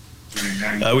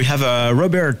 We have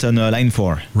Robert on line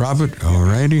 4. Robert, all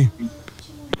righty.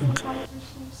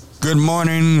 Good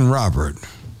morning, Robert.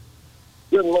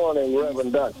 Good morning,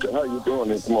 Reverend Doctor. How you doing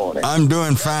this morning? I'm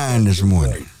doing fine this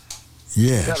morning.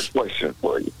 Yes. I got a question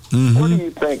for you. Mm-hmm. What do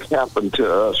you think happened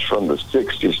to us from the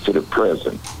 60s to the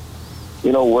present?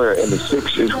 You know, where in the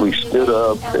 60s we stood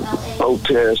up and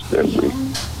protested, and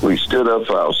we stood up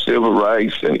for our civil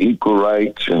rights and equal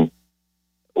rights. And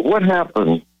what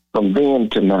happened from then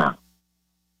to now?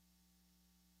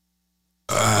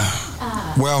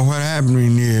 Well, what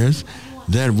happening is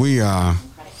that we are...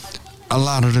 A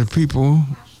lot of the people,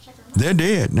 they're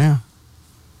dead now.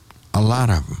 A lot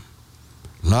of them.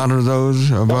 A lot of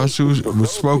those of us who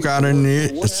spoke out in the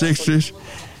 60s,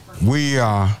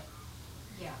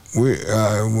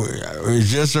 it's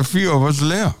just a few of us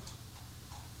left.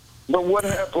 But what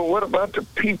happened? What about the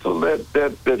people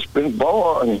that's been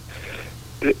born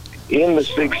in the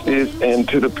 60s and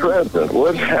to the present?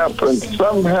 What happened?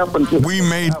 Something happened to We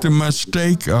made the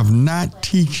mistake of not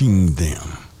teaching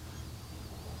them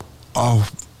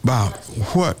about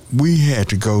what we had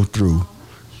to go through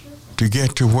to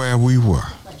get to where we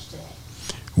were.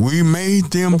 We made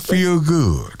them feel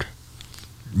good.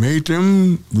 We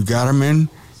got them in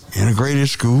integrated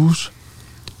schools,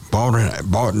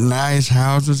 bought nice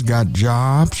houses, got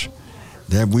jobs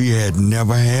that we had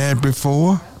never had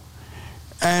before,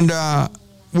 and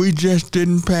we just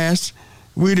didn't pass.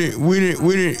 We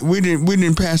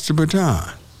didn't pass the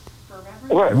baton.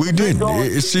 Right. We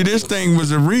didn't. See, this thing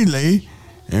was a relay,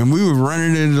 and we were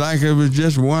running it like it was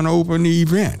just one open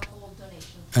event,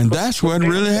 and that's what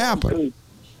really happened.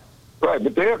 Right,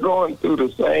 but they're going through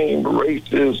the same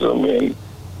racism and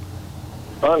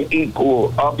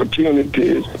unequal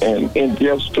opportunities and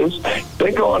injustice.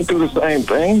 They're going through the same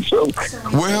thing. So,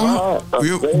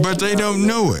 but they don't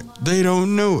know it. They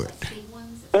don't know it.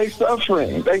 They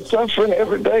suffering. They suffering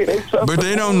every day. They suffering. But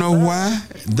they don't know why.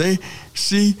 They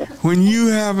see when you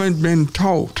haven't been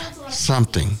taught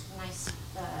something,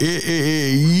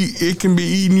 it can be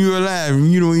eating you alive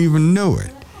and you don't even know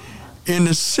it. In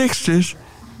the 60s,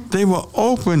 they were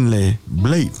openly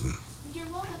blatant,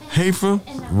 hateful,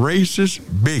 racist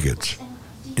bigots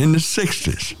in the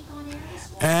 60s.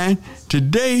 And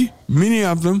today, many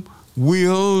of them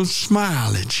will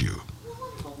smile at you,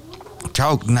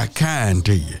 talk not kind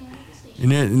to you.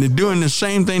 And they're doing the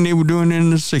same thing they were doing in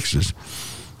the 60s.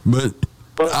 But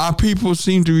our people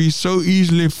seem to be so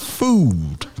easily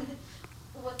fooled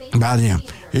by them.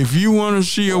 If you want to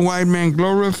see a white man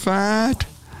glorified,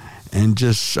 and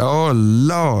just, oh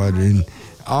Lord, and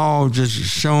all just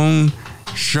showing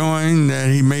that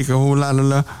he make a whole lot of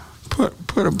love. Put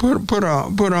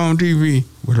on TV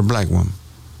with a black woman.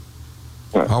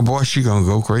 Oh boy, she gonna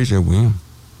go crazy with him.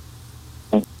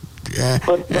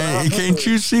 And can't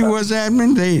you see what's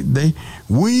happening?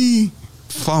 We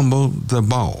fumbled the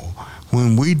ball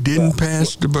when we didn't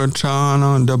pass the baton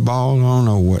on the ball on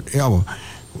or whatever.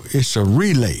 It's a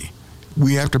relay.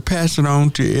 We have to pass it on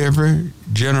to every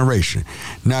generation.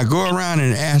 Now go around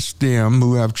and ask them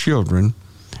who have children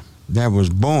that was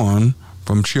born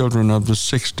from children of the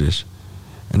 60s.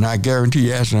 And I guarantee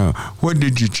you, ask them, what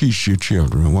did you teach your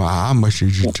children? Well, how much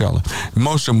did you tell them?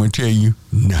 Most of them will tell you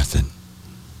nothing.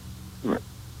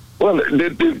 Well,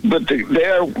 but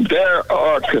there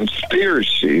are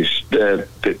conspiracies that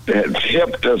have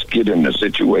helped us get in the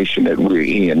situation that we're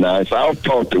in. Now, it's our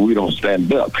fault that we don't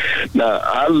stand up. Now,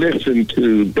 I listened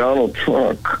to Donald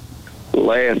Trump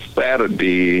last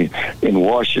Saturday in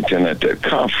Washington at the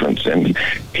conference, and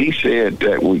he said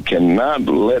that we cannot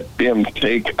let them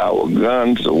take our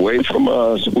guns away from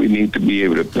us. We need to be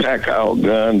able to pack our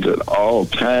guns at all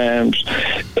times,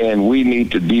 and we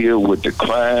need to deal with the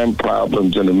crime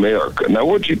problems in America. Now,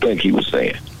 what do you think he was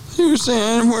saying? He was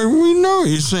saying what we know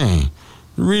he's saying.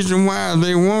 The reason why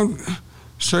they want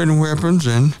certain weapons,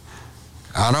 and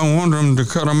I don't want them to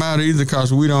cut them out either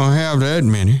because we don't have that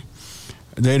many.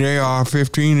 They are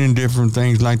 15 and different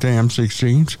things like the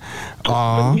M16s.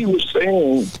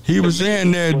 He was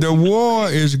saying that the war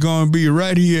is going to be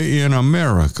right here in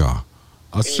America,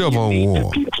 a civil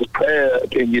war. Be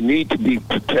prepared, and you need to be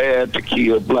prepared to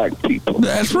kill black people.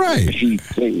 That's right. He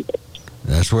said.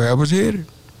 That's where I was headed.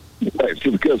 Right,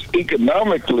 because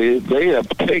economically, they have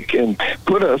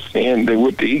put us in,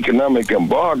 with the economic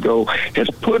embargo, has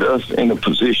put us in a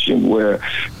position where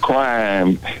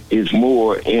crime is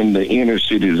more in the inner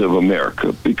cities of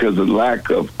America because of the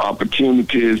lack of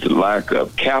opportunities, the lack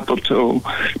of capital,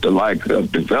 the lack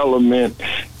of development,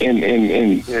 and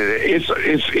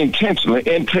it's intentionally,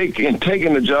 and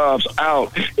taking the jobs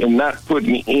out and not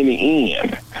putting any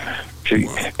in.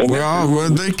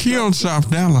 Well, they killed South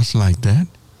Dallas like that.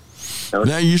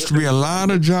 There used to be a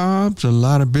lot of jobs, a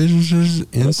lot of businesses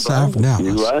in South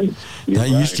Dallas. That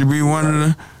used to be one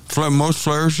of the most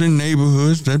flourishing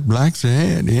neighborhoods that blacks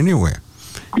had anywhere.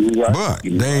 But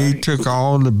they took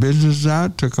all the businesses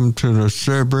out, took them to the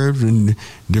suburbs, and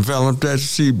developed that.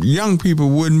 See, young people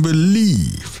wouldn't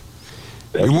believe.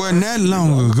 It wasn't that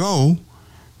long ago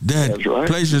that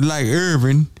places like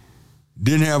Irving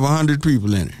didn't have 100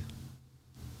 people in it.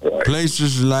 Right.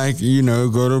 Places like,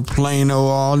 go to Plano,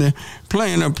 all that.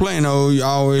 Plano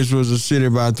always was a city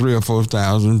about 3,000 or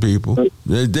 4,000 people.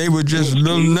 They were just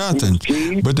little nothing,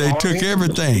 but they took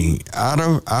everything out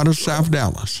of South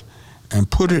Dallas and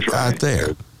put it out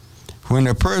there. When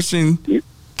a person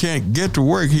can't get to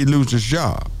work, he loses his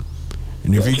job,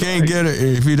 and if he can't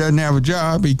if he doesn't have a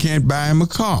job, he can't buy him a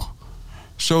car.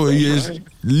 So he is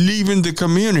leaving the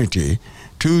community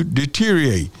to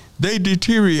deteriorate. They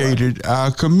deteriorated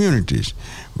our communities.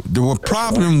 The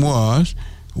problem was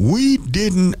we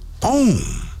didn't own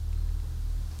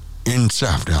in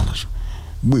South Dallas.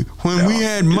 When we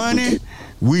had money,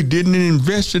 we didn't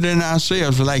invest it in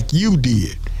ourselves like you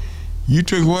did. You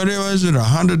took whatever is it,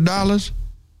 $100,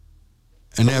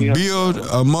 and that built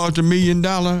a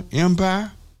multi-million-dollar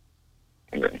empire.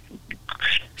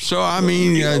 So I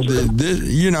mean,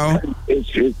 you know,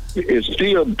 it's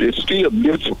still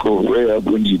difficult, Rev,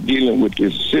 when you're dealing with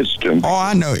this system. Oh,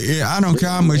 I know. I don't care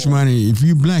how much money. If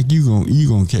you black, you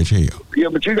gonna catch hell. Yeah,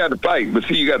 but you got to fight. But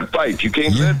see, you got to fight. You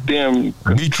can't let them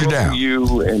beat you down.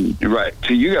 And right.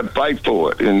 So you got to fight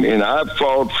for it. And I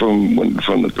fought from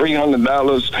the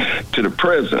 $300 to the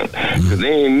present. Because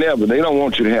they don't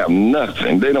want you to have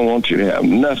nothing. They don't want you to have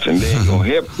nothing. They ain't gonna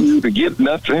help you to get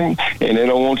nothing, and they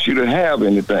don't want you to have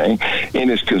anything. And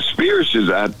there's conspiracies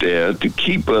out there to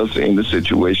keep us in the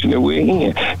situation that we're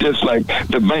in. Just like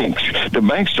the banks. The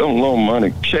banks don't loan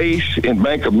money. Chase and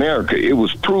Bank of America, it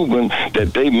was proven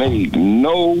that they made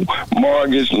no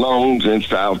mortgage loans in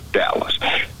South Dallas.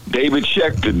 David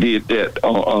Schechter did that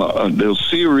on the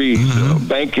series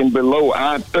Banking Below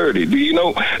I-30. Do you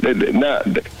know that now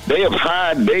they have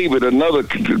hired David another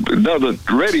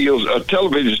radio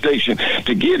television station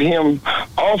to get him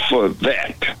off of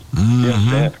that?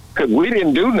 Yes, because we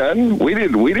didn't do nothing. We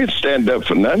didn't stand up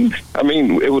for nothing. I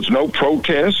mean, it was no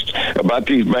protest about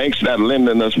these banks not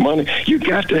lending us money. You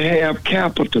got to have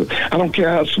capital. I don't care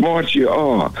how smart you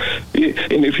are,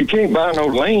 and if you can't buy no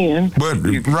land. But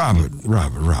Robert,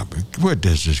 where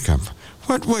does this come from?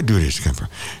 Where do this come from?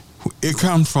 It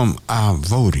comes from our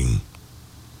voting.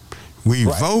 We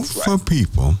vote for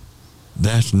people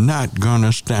that's not going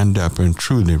to stand up and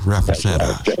truly represent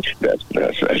us.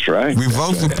 That's right. We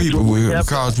vote for people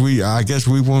because I guess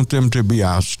we want them to be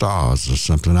our stars or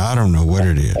something. I don't know what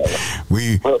it is.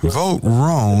 We vote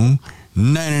wrong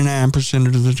 99%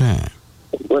 of the time.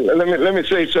 Well, let me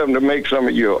say something to make some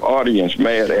of your audience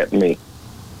mad at me.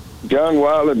 John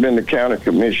Wilder has been the county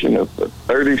commissioner for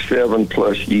 37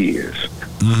 plus years.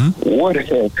 What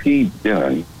has he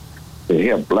done to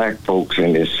help black folks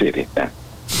in this city now?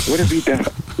 What have he done?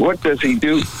 What does he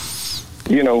do?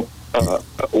 You know,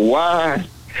 why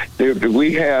do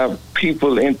we have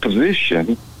people in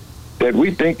position that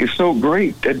we think is so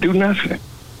great that do nothing?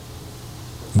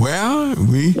 Well,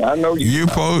 I know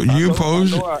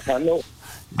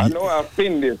I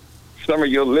offended some of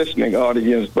your listening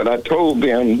audience, but I told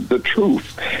them the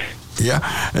truth. Yeah,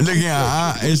 and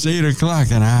again, it's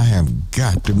 8:00, and I have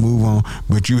got to move on.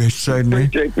 But you certainly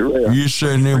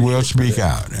will speak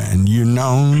out, and you're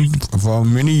known for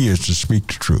many years to speak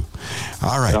the truth.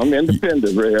 All right, I'm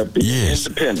independent, Rev. Yes,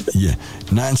 independent. Yeah,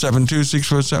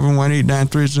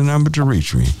 972-647-1893 is the number to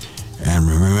reach me. And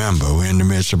remember, we're in the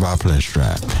midst of our pledge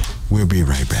drive. We'll be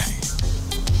right back.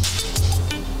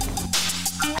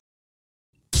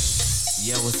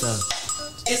 Yo, what's up?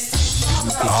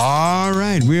 All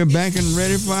right, we're back and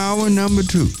ready for our number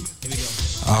 2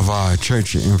 of our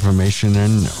church information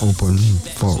and open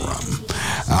forum.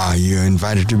 You're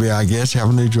invited to be our guest,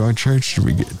 Heavenly Joy Church,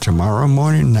 tomorrow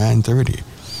morning, 9:30.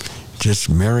 Just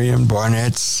Marion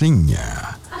Barnett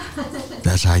Sr.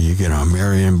 That's how you get on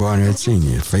Marion Barnett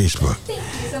Sr. Facebook.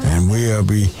 And we'll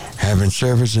be having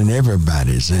service, and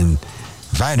everybody's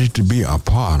invited to be a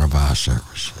part of our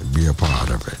service, be a part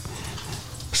of it.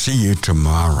 See you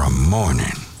tomorrow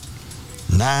morning,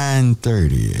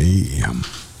 9:30 a.m.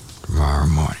 tomorrow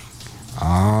morning.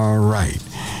 All right,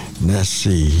 let's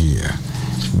see here.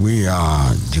 We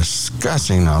are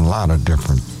discussing a lot of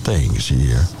different things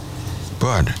here,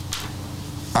 but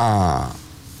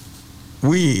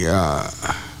we are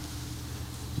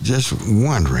just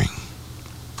wondering,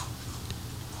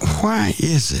 why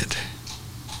is it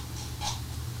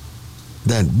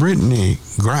that Brittany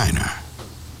Griner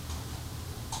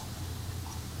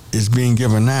is being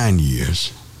given 9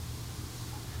 years,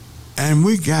 and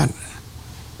we got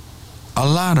a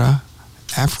lot of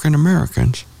African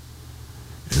Americans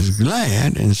is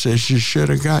glad and says she should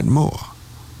have got more?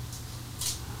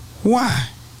 Why?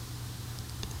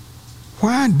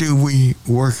 Why do we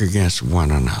work against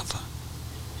one another?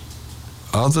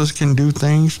 Others can do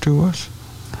things to us.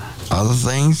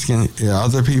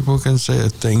 Other people can say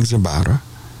things about her.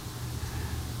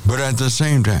 But at the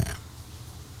same time,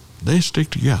 they stick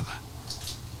together,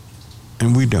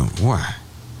 and we don't. Why?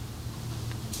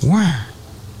 Why?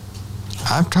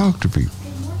 I've talked to people.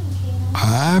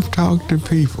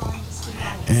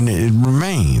 And it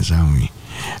remains. I mean,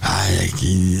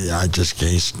 I just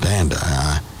can't stand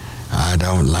her. I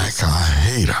don't like her. I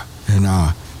hate her.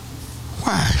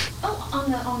 Why? Oh,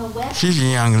 on the web. She's a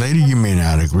young lady. You may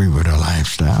not agree with her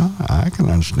lifestyle. I can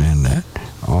understand that.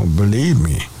 Oh, believe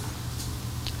me,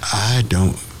 I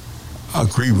don't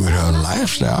agree with her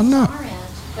lifestyle. No.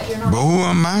 But who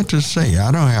am I to say?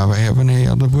 I don't have a heaven or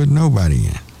hell to put nobody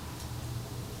in.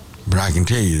 But I can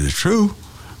tell you the truth.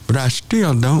 But I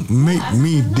still don't make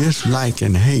me dislike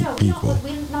and hate people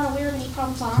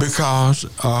because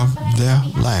of their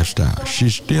lifestyle.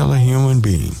 She's still a human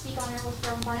being.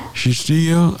 She's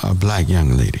still a black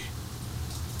young lady.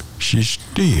 She's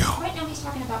still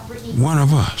one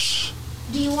of us.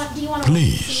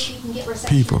 Please,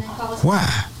 people,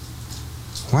 why?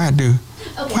 Why do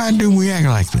we act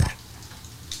like that?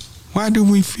 Why do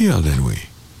we feel that way?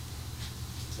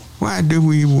 Why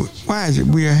is it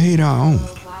we hate our own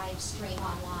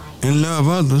and love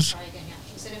others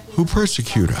who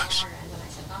persecute us?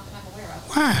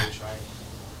 Why?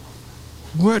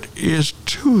 What is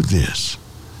to this?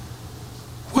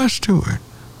 What's to it?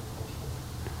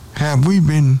 Have we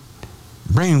been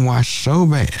brainwashed so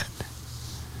bad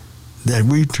that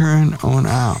we turn on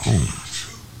our own?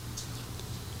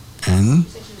 And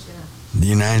the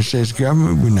United States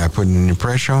government, we're not putting any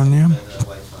pressure on them.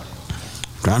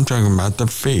 I'm talking about the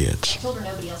feds.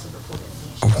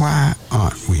 Why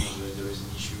aren't we?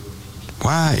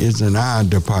 Why isn't our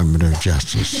Department of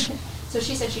Justice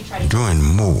doing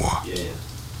more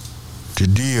to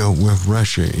deal with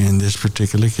Russia in this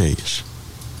particular case?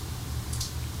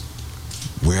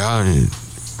 Well,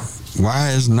 why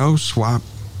has no swap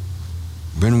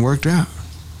been worked out?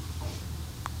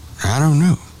 I don't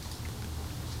know.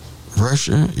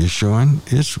 Russia is showing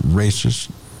its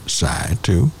racist side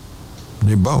too.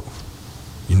 They both.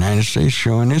 United States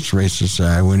showing its racist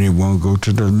side when it won't go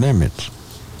to the limits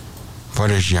for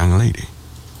this young lady.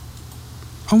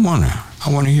 I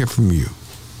wanna hear from you.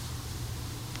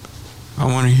 I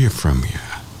wanna hear from you.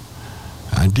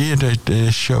 I did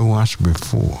that show once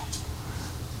before,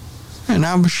 and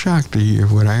I was shocked to hear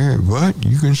what I heard. But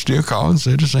you can still call and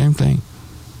say the same thing.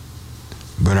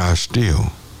 But I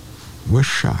still was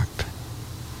shocked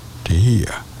to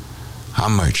hear how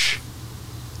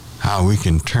we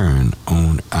can turn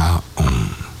on our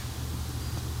own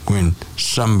when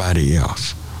somebody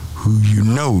else who you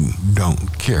know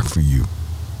don't care for you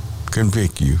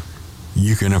convict you.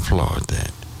 You can applaud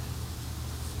that.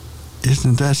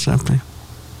 Isn't that something?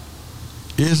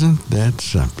 Isn't that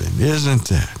something? Isn't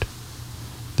that?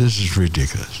 This is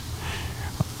ridiculous.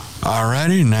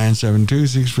 Alrighty,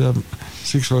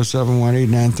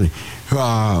 972-647-1893.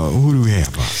 Who do we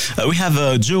have? We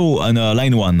have Joe on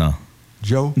line 1.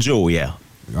 Joe? Joe, yeah.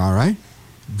 All right.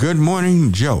 Good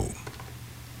morning, Joe.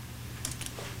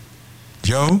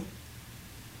 Joe?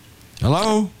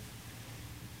 Hello?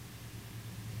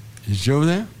 Is Joe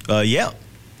there? Yeah.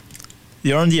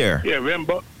 You're on the air. Yeah, Rem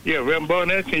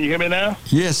Barnett, can you hear me now?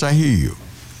 Yes, I hear you.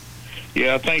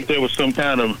 Yeah, I think there was some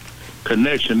kind of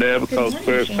connection there because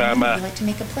first time I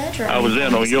was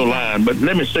in on your line. But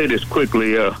let me say this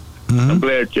quickly. I'm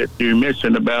glad that you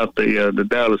mentioned about the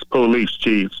Dallas police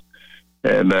chiefs.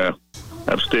 And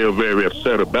I'm still very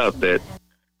upset about that,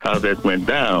 how that went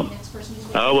down.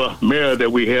 Our mayor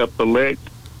that we helped elect,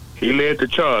 he led the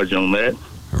charge on that.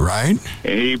 Right.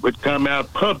 And he would come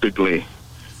out publicly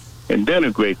and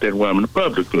denigrate that woman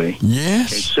publicly.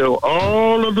 Yes. And show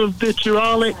all of the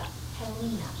vitriolic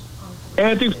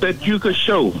antics that you could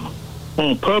show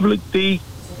on public TV.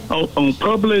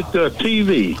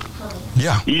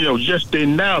 Yeah. You know, just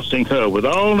denouncing her with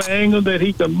all the anger that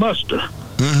he could muster.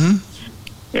 Mm-hmm.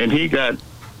 And he got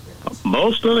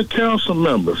most of the council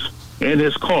members in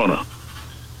his corner.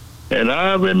 And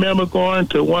I remember going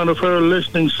to one of her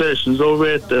listening sessions over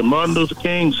at the Martin Luther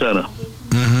King Center.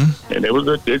 Mm-hmm. And there was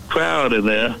a good crowd in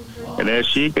there. And as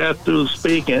she got through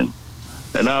speaking,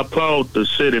 and I applaud the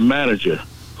city manager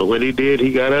for what he did,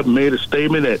 he got up and made a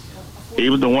statement that he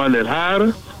was the one that hired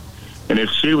her. And if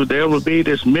she would ever be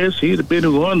dismissed, he'd have been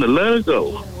the one to let her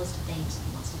go.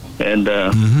 And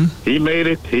he made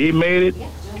it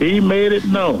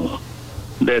known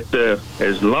that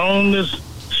as long as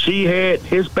she had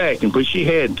his backing, but she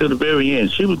had until the very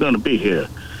end, she was going to be here.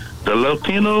 The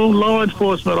Latino law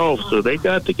enforcement officer, they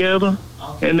got together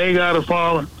and they got a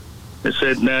farmer and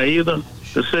said, now either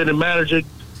the city manager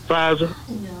fires her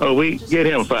or we get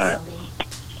him fired.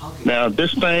 Now,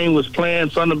 this thing was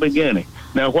planned from the beginning.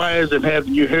 Now, why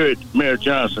haven't you heard Mayor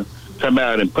Johnson come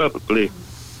out and publicly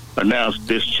announce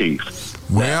this chief?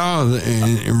 Well,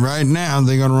 right now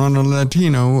they're going to run a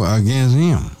Latino against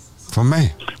him for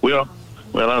mayor. Well,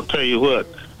 I'll tell you what.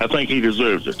 I think he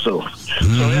deserves it. So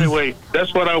anyway,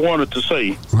 that's what I wanted to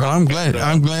say. Well, I'm glad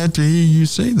to hear you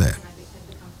say that.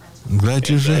 I'm glad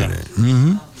you said that.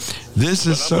 Mm-hmm. This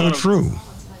is so true.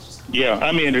 Yeah,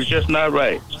 I mean, it's just not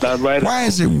right. It's not right. Why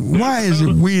is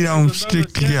it we don't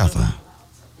stick together?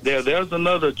 There's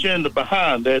another agenda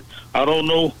behind that. I don't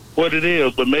know what it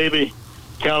is, but maybe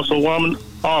Councilwoman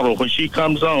Arnold, when she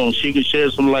comes on, she can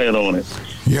shed some light on it.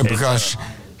 Yeah, because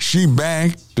she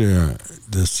backed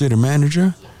the city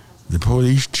manager, the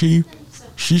police chief.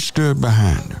 She stood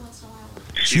behind her.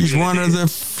 She's one of the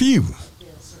few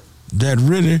that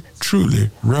really,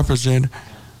 truly represent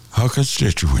her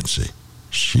constituency.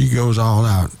 She goes all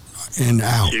out and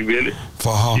out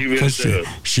for her constituency.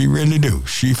 She really do.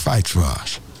 She fights for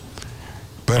us.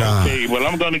 But okay, well,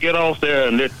 I'm going to get off there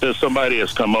and let somebody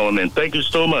else come on. And thank you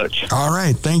so much. All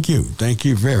right, thank you. Thank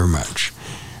you very much.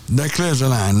 That clears the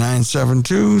line,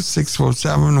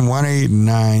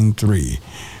 972-647-1893.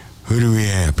 Who do we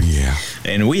have here?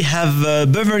 And we have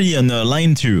Beverly on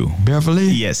line 2. Beverly?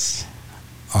 Yes.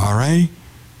 All right.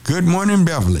 Good morning,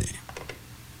 Beverly.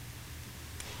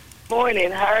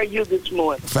 Morning. How are you this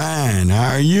morning? Fine.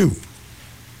 How are you?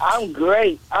 I'm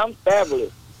great. I'm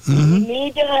fabulous. Mm-hmm. We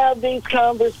need to have these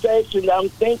conversations. I'm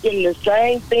thinking the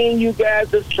same thing you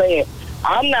guys are saying.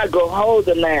 I'm not going to hold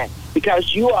the line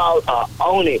because you all are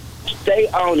on it. Stay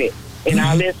on it. And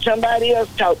I'll let somebody else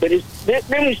talk. But let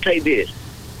me say this.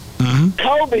 Mm-hmm.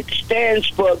 COVID stands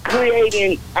for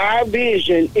creating our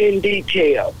vision in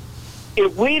detail.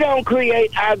 If we don't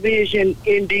create our vision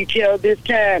in detail this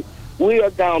time, we are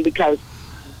gone because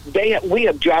we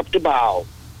have dropped the ball.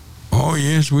 Oh,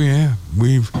 yes, we have.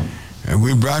 We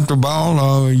dropped the ball,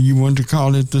 or you want to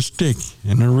call it the stick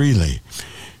in the relay,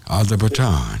 or the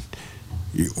baton.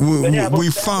 We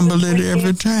fumble it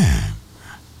every time.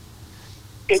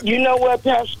 You know what,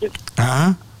 Pastor?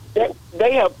 Uh-huh.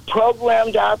 They have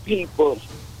programmed our people,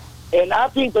 and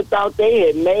our people thought they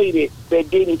had made it. They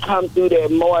didn't come through that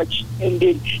march, and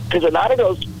because a lot of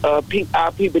those our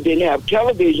people didn't have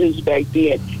televisions back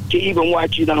then to even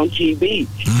watch it on TV.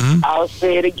 Mm-hmm. I'll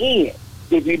say it again: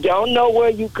 if you don't know where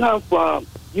you come from,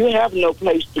 you have no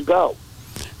place to go.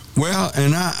 Well,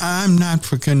 and I'm not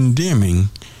for condemning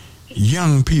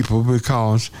young people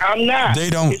because I'm not. They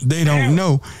don't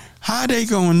know. How they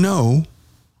gonna know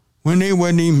when they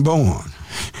wasn't even born?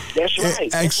 That's right.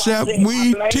 Except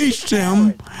we teach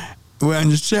them.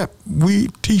 Well, except we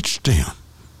teach them.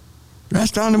 That's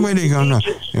the only way they're gonna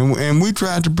know. And we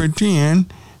try to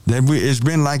pretend that it's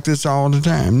been like this all the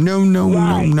time. No.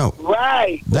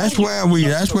 Right. That's where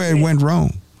it went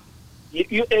wrong.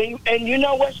 And you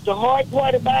know what's the hard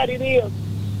part about it is?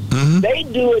 Mm-hmm. They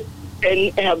do it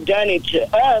and have done it to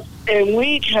us, and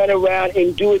we turn around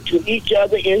and do it to each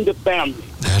other in the family.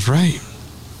 That's right.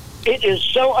 It is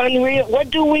so unreal.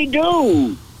 What do we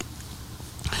do?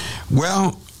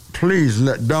 Well, please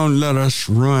don't let us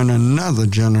ruin another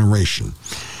generation.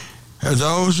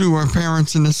 Those who were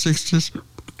parents in the 60s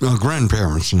are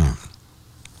grandparents now.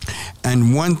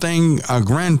 And one thing a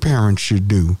grandparent should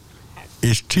do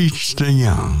is teach the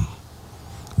young.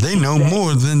 They know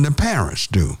more than the parents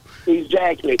do.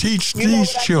 Exactly. Teach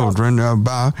these children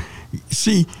about,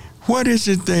 see, what is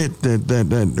it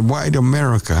that white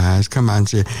America has come out and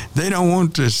said? They don't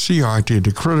want the CRT,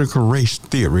 the critical race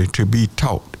theory, to be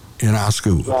taught in our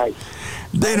schools. Right.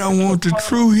 They don't want the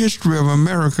true history of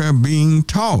America being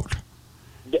taught.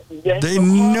 They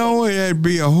know there'd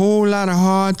be a whole lot of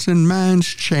hearts and minds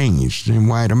changed in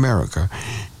white America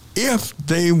if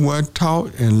they were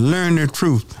taught and learned the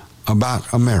truth about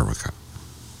America.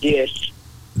 Yes.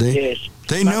 They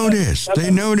know this. They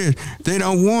know this. They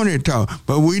don't want it taught,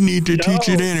 but we need to teach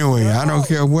it anyway. I don't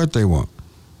care what they want.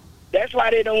 That's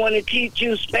why they don't want to teach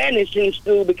you Spanish in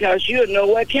school, because you'll know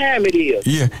what time it is.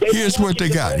 Yeah, here's what they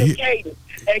got.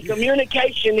 And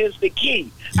communication is the key.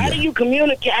 How do you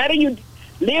communicate? How do you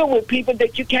live with people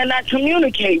that you cannot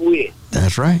communicate with?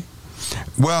 That's right.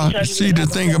 Well, see, the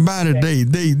thing about it, they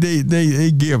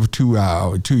give 2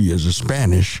 years of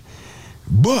Spanish,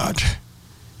 but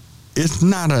it's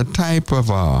not a type of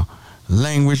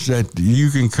language that you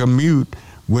can commute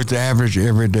with the average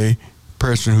everyday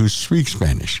person who speaks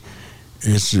Spanish.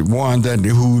 It's one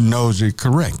who knows it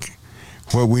correct.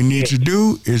 What we need to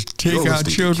do is take our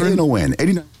children.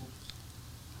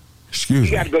 Excuse me.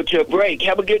 You got to go to a break.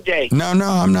 Have a good day. No,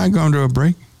 I'm not going to a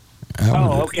break.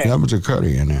 Okay. That was a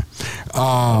cutty in there.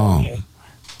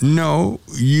 No,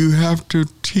 you have to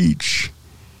teach,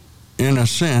 in a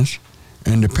sense,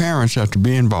 and the parents have to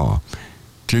be involved.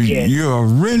 You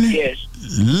really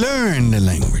learn the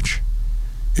language.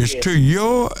 It's to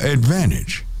your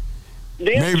advantage.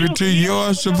 Maybe to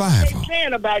your survival. What they're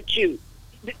saying about you.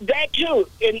 That too.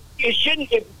 And it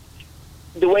shouldn't.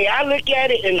 The way I look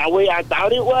at it and the way I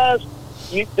thought it was,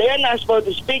 they're not supposed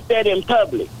to speak that in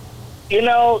public. You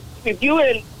know, if you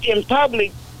in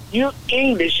public, you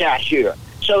English out here.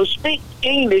 So speak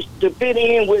English to fit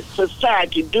in with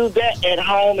society. Do that at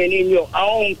home and in your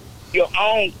own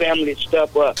family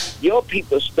stuff or your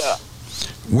people's stuff.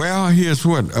 Well, here's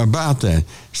what about that.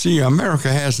 See, America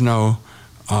has no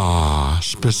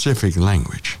specific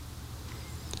language.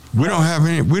 We don't have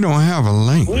any. We don't have a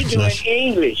language. We're doing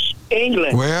English.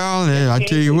 England. Well, I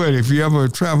tell you what. If you ever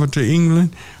travel to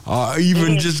England, or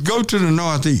even just go to the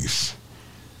Northeast,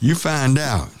 you find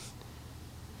out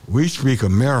we speak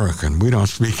American. We don't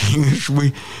speak English.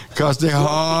 Because they're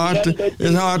hard.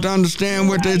 It's hard to understand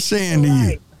what they're saying to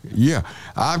you. Yeah,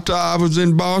 after I was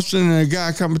in Boston and a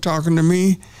guy come talking to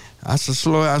me, I said,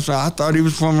 "Slow." I said, "I thought he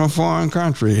was from a foreign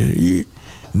country."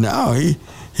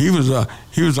 He was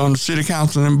on the city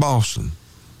council in Boston,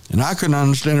 and I couldn't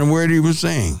understand a word he was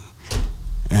saying.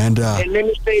 And let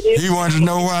me say this. He wanted to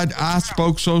know why I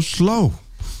spoke so slow.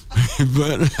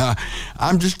 But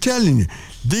I'm just telling you,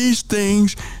 these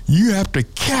things you have to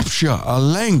capture a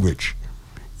language.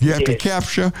 You have to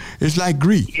capture. It's like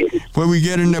Greek. Where we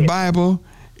get in the Bible.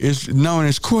 It's known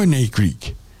as Koine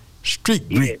Greek, street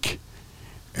Greek.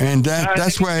 And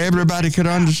that's where everybody could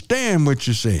understand what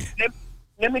you're saying.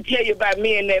 Let me tell you about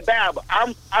me in that Bible.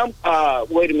 I'm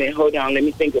wait a minute, hold on, let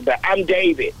me think about it. I'm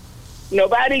David.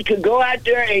 Nobody could go out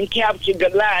there and capture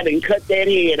Goliath and cut that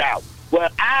head out. Well,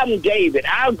 I'm David.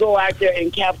 I'll go out there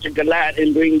and capture Goliath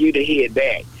and bring you the head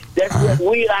back. That's what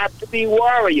we have to be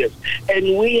warriors.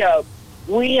 And we have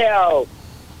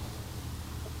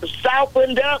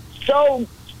softened up so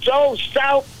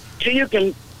soft till you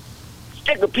can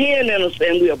stick a pin in us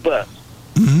and we'll bust.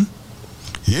 Mm-hmm.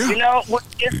 Yeah. You know,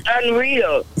 it's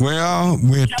unreal. Well,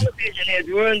 television has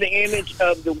ruined the image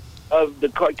of the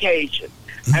Caucasian.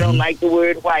 Mm-hmm. I don't like the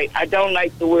word white. I don't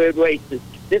like the word racist.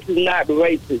 This is not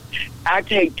racist. I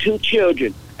take 2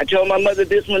 children. I told my mother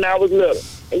this when I was little.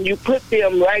 And you put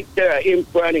them right there in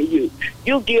front of you.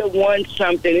 You give one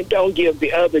something and don't give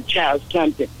the other child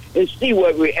something. And see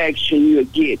what reaction you'll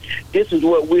get. This is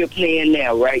what we're playing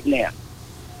now, right now.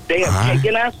 They are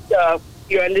taking our stuff.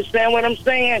 You understand what I'm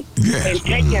saying? Yes. And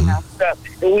taking our stuff.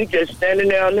 And we just standing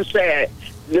there on the side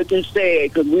looking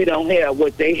sad because we don't have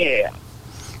what they have.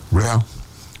 Well,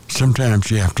 sometimes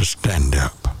you have to stand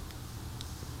up.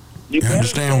 You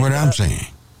understand what I'm saying?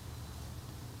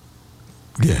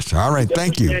 Yes. All right.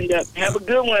 Thank you. Stand up. Have a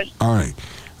good one. All right.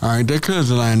 That clears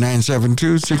the line,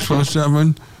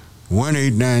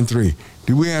 972-647-1893.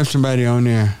 Do we have somebody on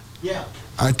there? Yeah.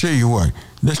 I tell you what,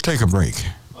 let's take a break.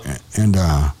 Okay. And,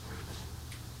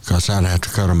 because I'd have to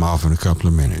cut them off in a couple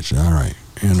of minutes. All right.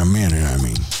 In a minute, I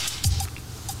mean.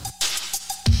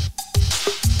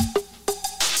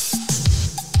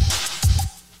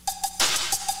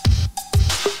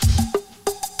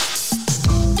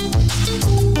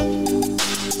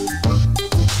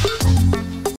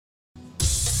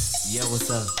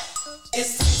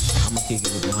 I'm gonna kick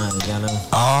it with mine, y'all know.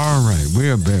 All right, we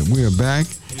are back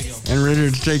and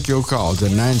ready to take your calls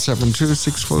at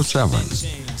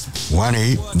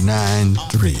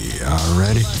 972-647-1893. All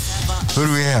righty. Who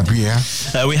do we have, Pierre?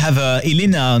 We have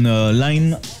Elena on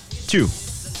line 2.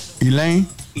 Elaine?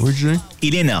 What'd you say?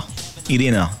 Elena.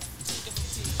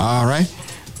 All right.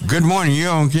 Good morning.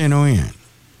 You're on KNON.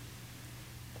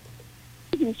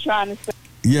 He's trying to say.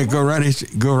 Yeah, go right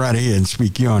ahead and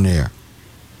speak. You're on there.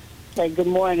 Okay, good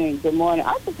morning.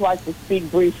 I'd just like to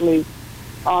speak briefly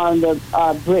on the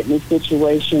Britney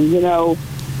situation. You know,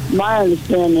 my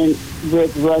understanding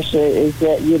with Russia is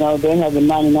that, you know, they have a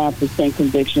 99%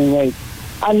 conviction rate.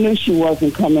 I knew she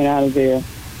wasn't coming out of there.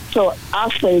 So I'll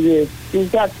say this. She's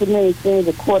got so many things,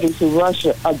 according to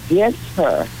Russia, against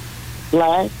her.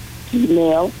 Black,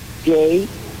 female, gay,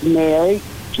 married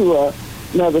to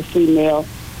another female.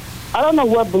 I don't know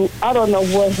what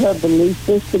her belief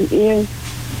system is.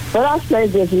 But I say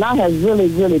this, and I have really,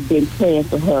 really been praying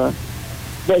for her,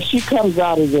 that she comes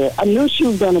out of there. I knew she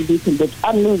was going to be convicted.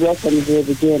 I knew that from the very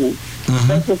beginning. Mm-hmm.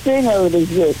 But the thing of it is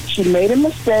this, she made a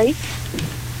mistake.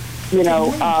 You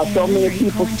know, so many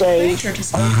people say,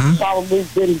 she's probably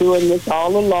been doing this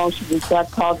all along. She just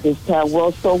got caught this time.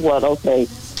 Well, so what? Okay.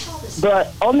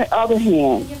 But on the other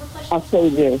hand, I'll say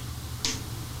this.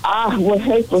 I would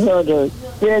hate for her to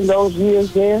spend those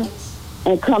years there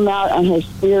and come out and her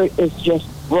spirit is just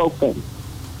broken,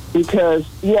 because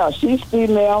she's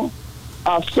female,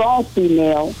 strong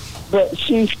female, but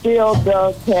she still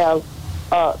does have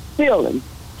feelings,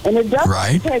 and it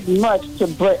doesn't take much to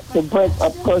break a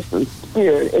person's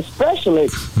spirit, especially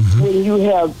when you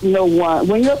have no one,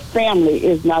 when your family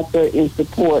is not there in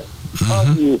support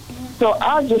of you. So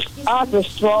I just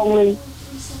strongly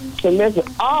solicit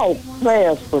all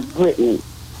prayers for Britney.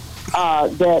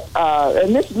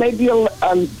 and this may be a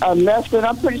lesson.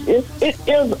 It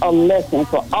is a lesson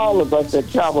for all of us that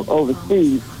travel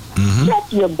overseas. Mm-hmm.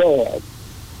 Check your bag.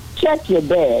 Check your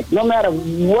bag. No matter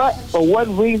what, for what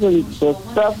reason, the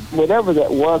stuff, whatever that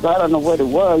was, I don't know what it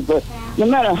was, but no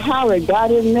matter how it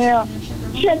got in there,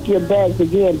 check your bags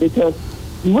again, because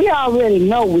we already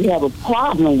know we have a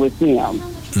problem with them.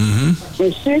 Mm-hmm.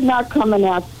 And she's not coming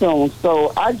out soon.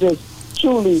 So I just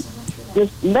truly,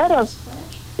 just let us,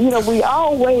 we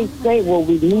always say what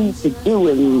we need to do,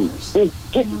 and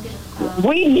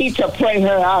we need to pray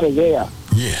her out of there.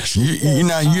 Yes,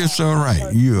 you're so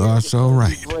right. You are so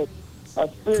right. Her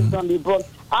spirit's gonna be broken.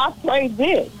 I pray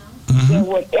this, that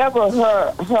whatever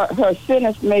her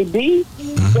sentence may be,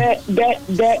 that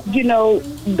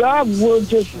God will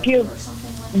just give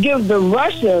the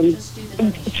Russians,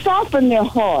 soften their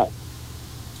heart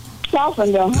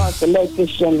to let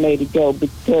this young lady go,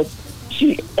 because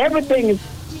everything is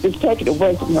taken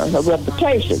away from her. Her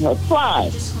reputation, her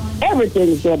pride, everything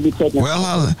is going to be taken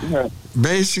away from her.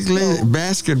 Basically,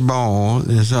 basketball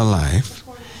is her life.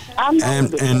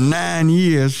 And 9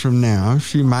 years from now,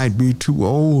 she might be too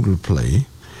old to play.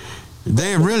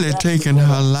 They're really taking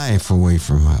her life away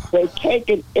from her. They're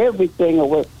taking everything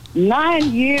away.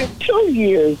 9 years, 2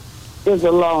 years is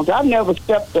a long time. I've never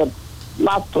stepped up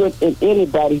my foot in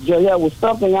anybody's jail. That was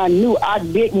something I knew I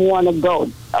didn't want to go.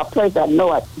 A place I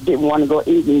know I didn't want to go,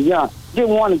 even young. Didn't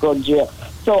want to go to jail.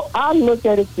 So I look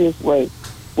at it this way.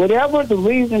 Whatever the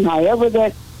reason, however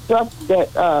that stuff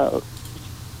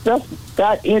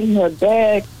got in her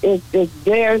bag is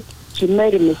there. She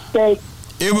made a mistake.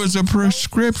 It was a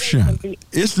prescription.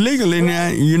 It's legal in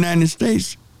the United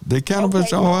States. The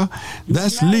cannabis oil,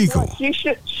 that's legal.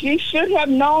 She should have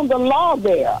known the law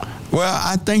there. Well,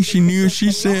 I think she knew.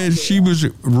 She said she was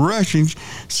rushing.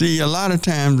 See, a lot of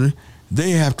times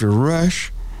they have to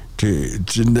rush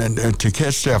to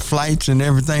catch their flights and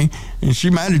everything, and she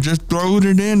might have just thrown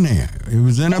it in there. It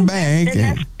was in a bag.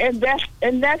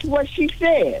 And that's what she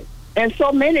said. And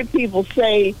so many people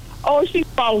say, oh, she's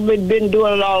probably been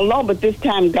doing it all along, but this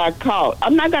time got caught.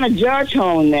 I'm not going to judge her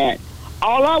on that.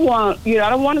 All I want,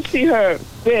 I don't want to see her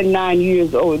spend 9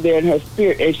 years over there in her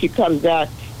spirit, and she comes out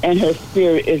and her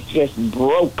spirit is just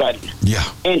broken. Yeah.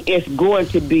 And it's going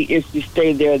to be if she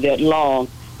stays there that long.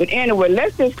 But anyway,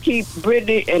 let's just keep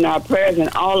Brittany in our prayers and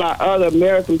all our other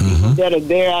American people that are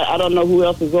there. I don't know who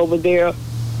else is over there.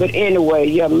 But anyway,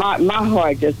 yeah, my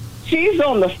heart she's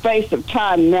on the face of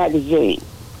Time magazine.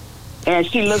 And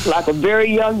she looks like a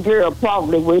very young girl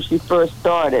probably when she first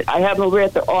started. I haven't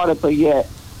read the article yet.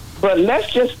 But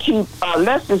let's just keep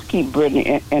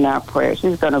Brittany in our prayers.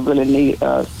 She's going to really need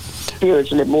us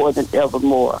spiritually more than ever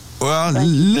more. Well,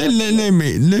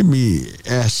 let me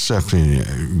ask something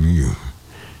of you.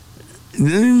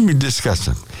 Let me discuss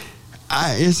it.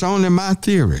 It's only my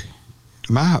theory,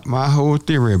 my whole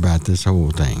theory about this whole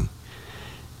thing.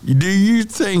 What do you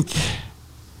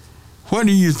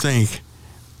think?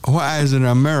 Why is it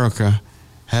America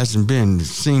hasn't been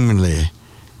seemingly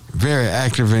very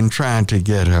active in trying to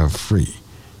get her free?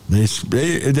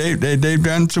 They've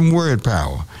done some word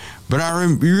power. But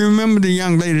you remember the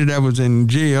young lady that was in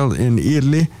jail in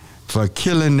Italy for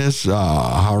killing this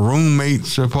her roommate,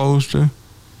 supposed to?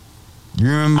 You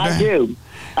remember that?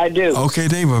 I do. Okay,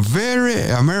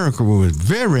 America was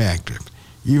very active,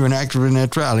 even active in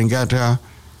that trial, and got her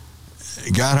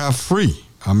free.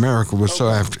 America was so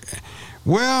after.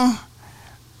 Well,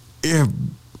 if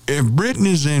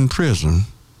Brittany's in prison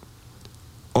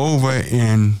over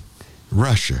in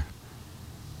Russia,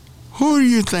 who do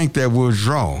you think that will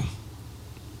draw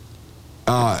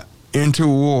into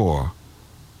war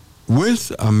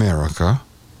with America?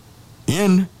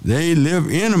 They live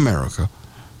in America.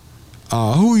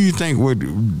 Who you think would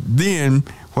then,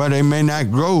 where they may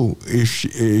not go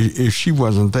if she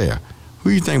wasn't there? Who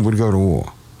you think would go to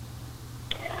war?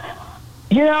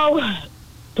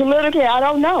 Politically, I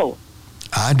don't know.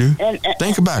 I do.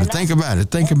 Think about it.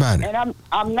 And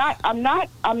I'm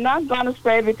not going to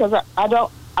say because I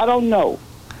don't know.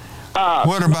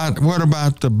 What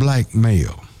about the black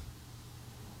male?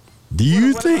 Do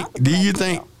you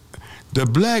think the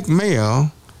black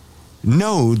male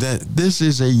know that this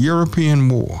is a European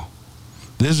war?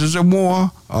 This is a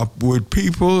war with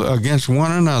people against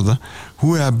one another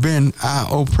who have been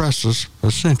our oppressors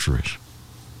for centuries.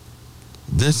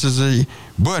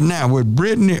 But now with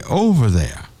Brittany over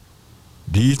there,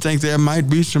 do you think there might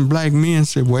be some black men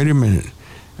say, wait a minute,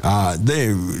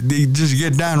 they just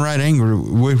get downright angry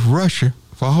with Russia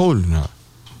for holding her?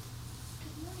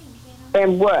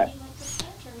 And what?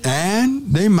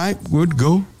 And they would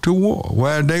go to war,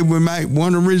 where they might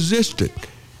want to resist it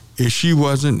if she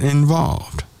wasn't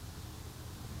involved.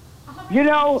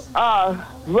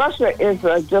 Russia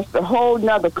is just a whole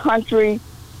nother country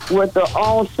with their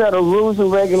own set of rules and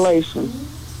regulations.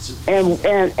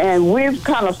 And we've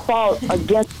kind of fought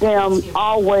against them,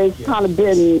 always kind of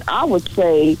been, I would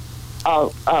say,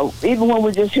 even when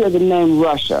we just hear the name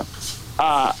Russia,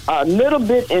 a little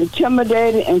bit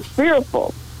intimidated and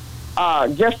fearful,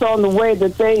 just on the way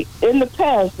that they, in the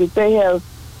past, that they have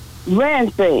ran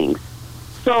things.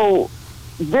 So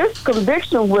this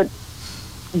conviction with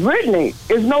Brittany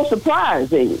is no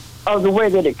surprising of the way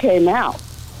that it came out.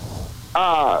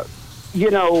 We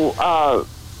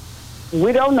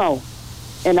don't know.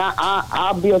 And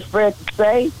I'll be afraid to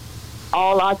say.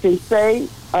 All I can say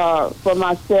for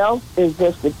myself is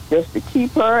just to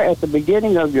keep her at the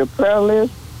beginning of your prayer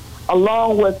list,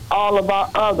 along with all of our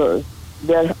others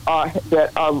that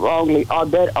are wrongly or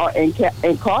that are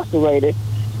incarcerated.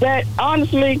 That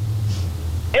honestly,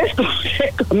 it's going to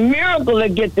take a miracle to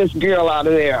get this girl out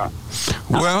of there.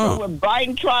 Well, what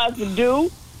Biden tries to do,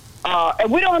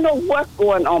 and we don't know what's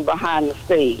going on behind the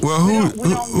scenes. Well, we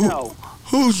don't know.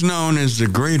 Who's known as the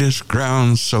greatest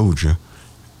ground soldier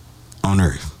on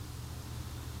earth?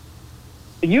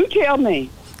 You tell me.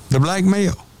 The black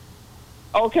male.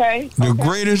 Okay. The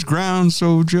greatest ground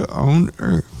soldier on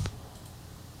earth.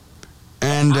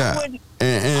 And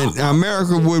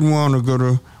America wouldn't want to go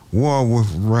to war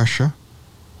with Russia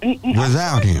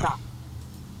without him.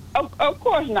 Of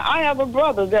course not. I have a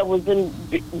brother that was in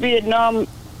Vietnam,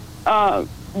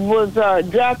 was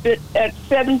drafted at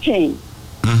 17.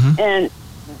 And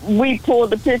we pulled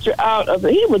the picture out of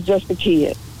it. He was just a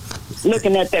kid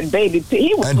looking at that baby.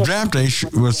 That draft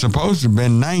was supposed to have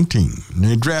been 19.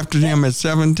 They drafted him at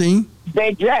 17?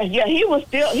 He was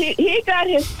still, he got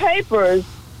his papers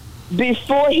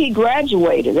before he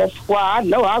graduated. That's why I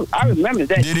know. I remember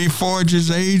that. Did he forge his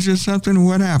age or something?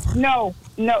 What happened? No.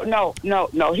 It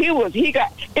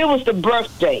was the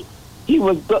birthday.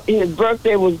 His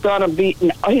birthday was gonna be.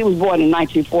 He was born in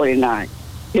 1949.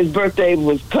 His birthday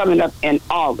was coming up in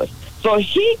August. So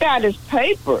he got his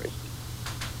papers.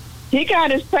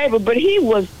 But he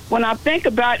was, when I think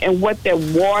about and what that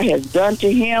war has done to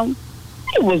him,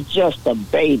 he was just a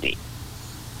baby.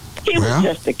 He was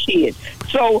just a kid.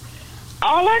 So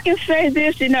all I can say is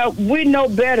this, we know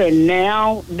better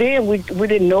now. Then we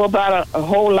didn't know about a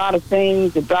whole lot of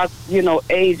things about,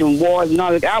 age and wars and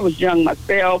all that. I was young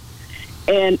myself.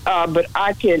 And but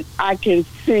I can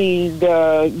see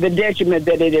the detriment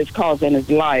that it is causing his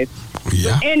life.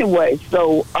 Yeah. But anyway,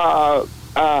 so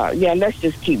let's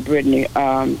just keep Brittany,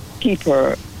 keep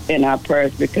her in our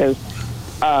prayers because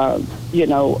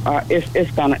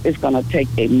it's gonna take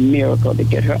a miracle to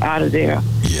get her out of there.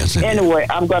 Yes. Anyway,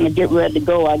 I'm gonna get ready to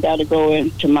go. I got to go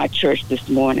into my church this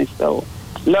morning. So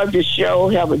love the show.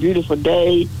 Have a beautiful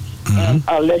day. And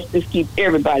let's just keep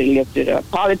everybody lifted up.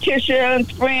 Politicians,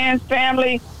 friends,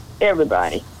 family,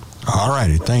 everybody. All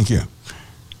righty. Thank you.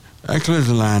 That clears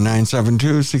the line,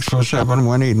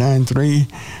 972-647-1893.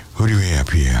 Who do we have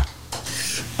here?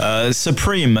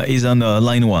 Supreme is on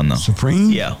line 1.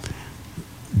 Supreme? Yeah.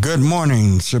 Good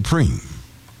morning, Supreme.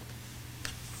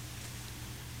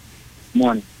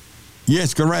 Morning.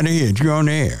 Yes, go right ahead. You're on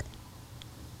the air.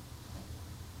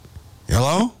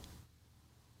 Hello?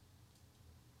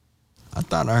 I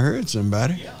thought I heard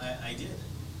somebody. Yeah, I did.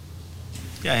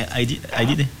 Yeah, I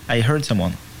did. I heard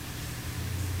someone.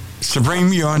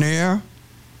 Supreme, you on the air?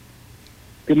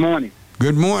 Good morning.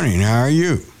 Good morning. How are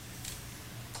you?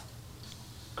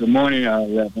 Good morning,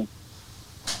 Reverend.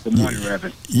 Good morning,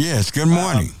 Reverend. Yes, good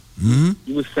morning. You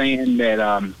were saying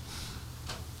that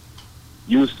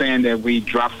we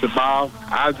dropped the ball.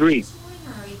 I agree.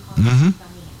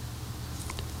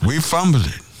 We fumbled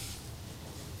it.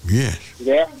 Yes. You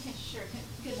there?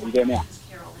 You there now?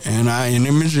 And our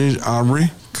enemies are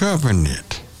recovering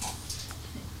it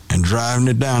and driving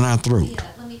it down our throat.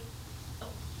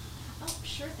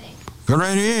 Sure thing. Go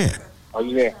right ahead. Are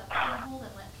you there?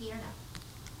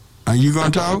 Are you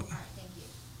going to talk?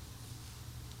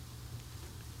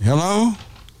 Hello?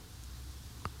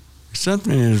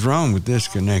 Something is wrong with this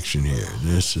connection here.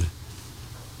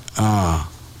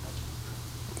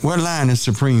 What line is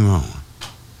Supreme on?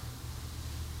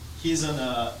 He's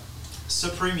on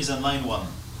Supreme is on line 1.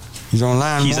 He's on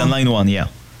line 1? He's on line 1, yeah.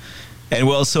 And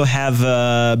we also have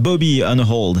Bobby on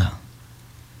hold.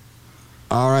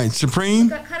 All right, Supreme?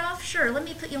 Got cut off? Sure. Let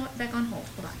me put you back on hold.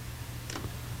 Hold on.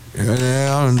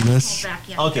 Yeah, let's... Hold back,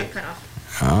 yeah. Okay. Got cut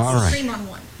off. All right. Supreme on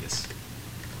 1. Yes.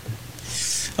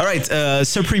 All right,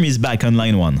 Supreme is back on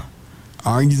line 1.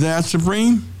 Are you there,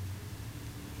 Supreme?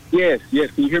 Yes. Can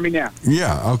you hear me now?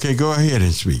 Yeah, okay, go ahead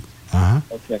and speak.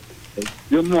 Okay.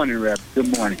 Good morning, Rev.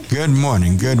 Good morning. Good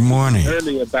morning.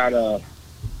 Earlier about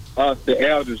us, the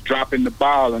elders, dropping the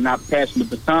ball and not passing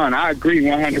the baton. I agree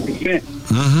 100%.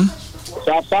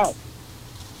 Mm-hmm. South.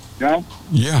 You know?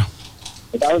 Yeah.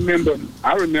 But I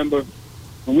remember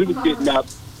when we was getting up,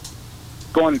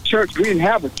 going to church, we didn't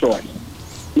have a choice.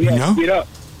 We had to get up.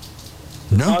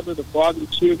 No. The father, the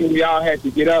children, we all had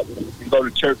to get up and go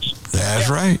to church. That's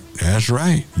right.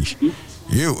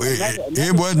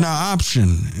 It wasn't an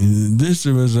option. This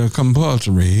was a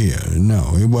compulsory here.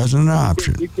 No, it wasn't an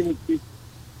option. We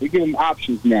give them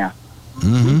options now.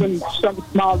 Mm-hmm. Even something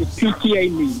small as PTA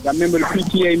meetings. I remember the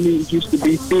PTA meetings used to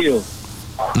be filled.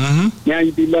 Mm-hmm. Now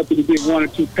you'd be lucky to get one or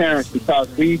two parents because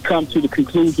we come to the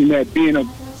conclusion that being a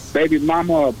baby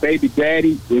mama or a baby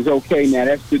daddy is okay now.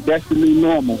 That's the new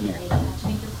normal now.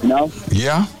 You know?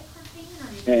 Yeah.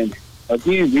 And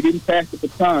again, we didn't pass the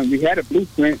baton. We had a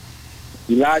blueprint.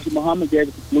 Elijah Muhammad gave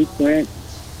us a blueprint.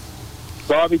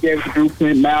 Garvey gave us a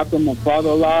blueprint. Malcolm, my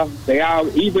father-in-law, they all,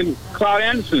 even Claude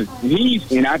Anderson,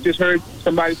 and I just heard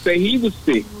somebody say he was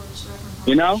sick.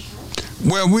 You know?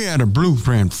 Well, we had a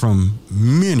blueprint from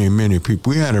many, many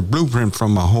people. We had a blueprint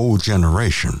from a whole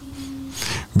generation.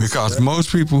 Because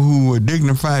most people who were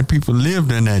dignified people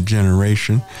lived in that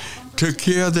generation, took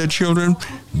care of their children.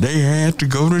 They had to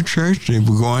go to church. They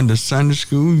were going to Sunday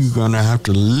school. You're going to have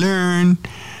to learn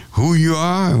who you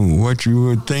are and what you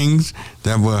were, things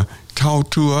that were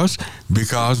taught to us,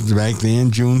 because back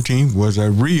then Juneteenth was a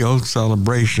real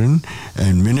celebration,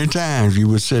 and many times you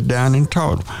would sit down and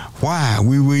talk why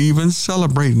we were even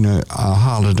celebrating a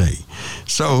holiday.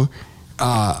 So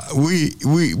we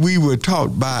were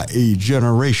taught by a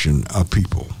generation of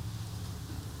people.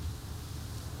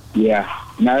 Yeah.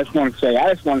 And I just want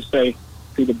to say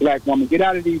to the black woman, get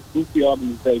out of these goofy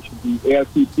organizations, these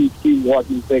LGBTQ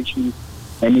organizations,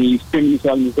 and these feminist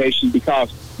organizations,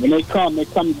 because when they come to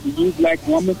you black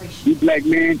woman, you black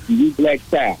man, and you black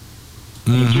child.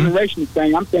 Mm-hmm. The generation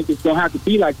thing, I'm thinking it's going to have to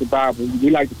be like the Bible.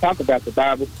 We like to talk about the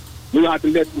Bible. We're going to have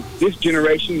to let this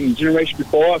generation and the generation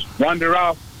before us wander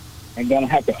off, and going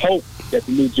to have to hope that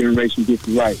the new generation gets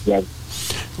it right, brother.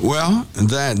 Well,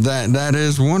 that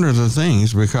is one of the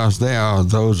things, because there are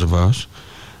those of us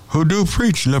who do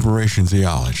preach liberation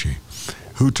theology,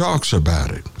 who talks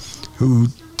about it, who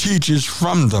teaches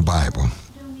from the Bible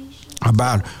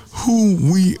about who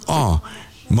we are.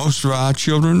 Most of our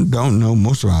children don't know,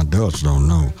 most of our adults don't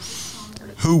know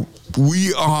who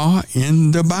we are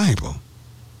in the Bible.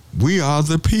 We are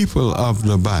the people of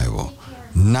the Bible,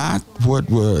 not what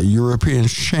were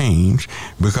Europeans changed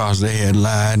because they had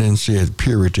lied and said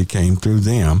purity came through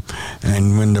them,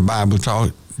 and when the Bible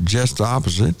taught just the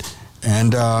opposite.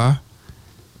 And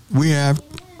we're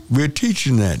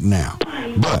teaching that now,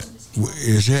 but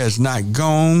it has not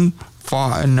gone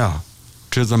far enough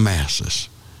to the masses.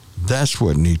 That's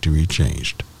what needs to be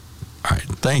changed. All right,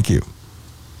 thank you.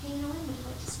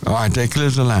 All right, that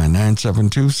clears the line,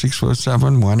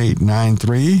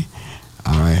 972-647-1893.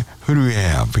 All right, who do we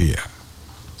have here?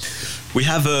 We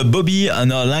have Bobby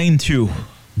on our line 2.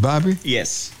 Bobby?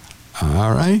 Yes.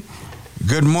 All right.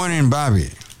 Good morning,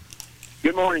 Bobby.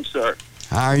 Good morning, sir.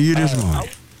 How are you this morning?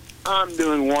 I'm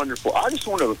doing wonderful. I just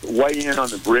want to weigh in on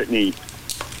the Brittany,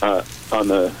 on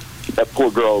that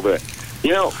poor girl there.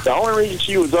 You know, the only reason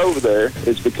she was over there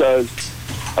is because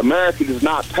America does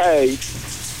not pay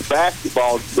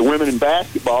basketball, the women in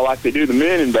basketball, like they do the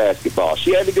men in basketball.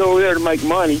 She had to go over there to make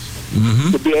money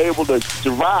to be able to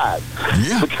survive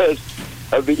because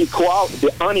of the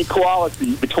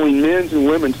inequality between men's and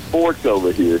women's sports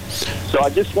over here. So I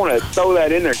just want to throw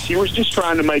that in there. She was just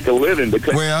trying to make a living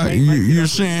because. Well, you're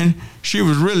saying she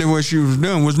was really what she was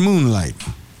doing was moonlight.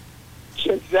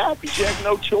 Exactly. She has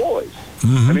no choice.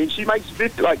 Mm-hmm. I mean, she makes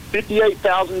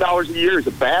 $58,000 a year as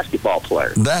a basketball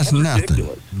player. That's nothing.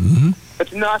 Ridiculous. Mm-hmm.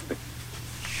 That's nothing.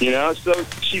 You know, so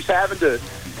she's having to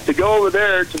go over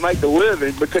there to make a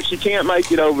living because she can't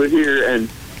make it over here. And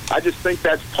I just think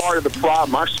that's part of the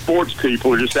problem. Our sports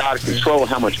people are just out of control of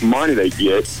how much money they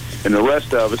get, and the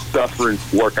rest of us suffer and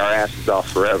work our asses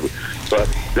off forever. But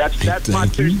that's my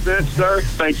 2 cents, sir.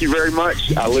 Thank you very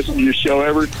much. I listen to your show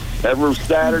every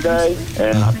Saturday,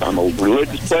 and I'm a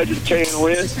religious pledge of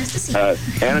KNON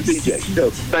and a DJ. So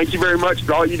thank you very much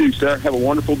for all you do, sir. Have a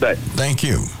wonderful day. Thank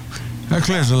you. That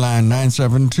clears the line,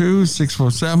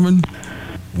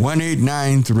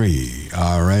 972-647-1893.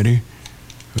 All righty.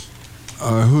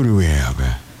 Who do we have?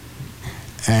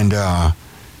 And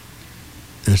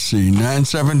let's see,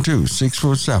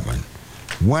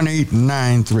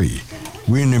 972-647-1893.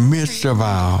 We're in the midst of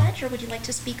our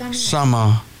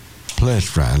summer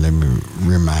pledge drive. Let me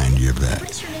remind you of that.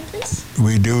 What is your name, please?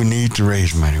 We do need to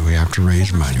raise money. We have to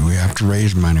raise money. We have to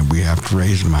raise money. We have to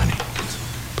raise money.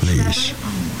 Please.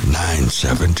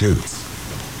 972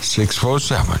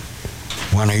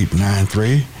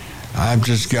 647-1893. I've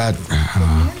just got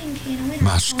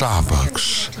my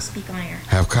Starbucks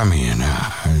have come in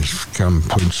now. It's come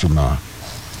put some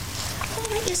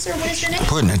Yes, sir. What is your name?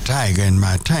 putting a tiger in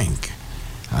my tank.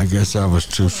 I guess I was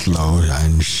too slow,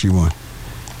 and she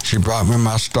brought me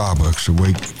my Starbucks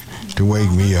to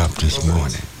wake me up this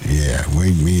morning. Yeah,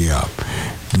 wake me up.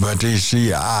 But you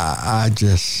see, I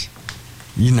just,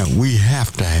 we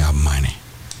have to have money.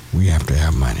 We have to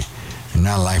have money. And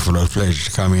I like for those places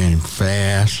to come in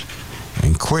fast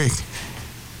and quick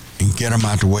and get them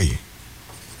out the way.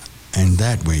 And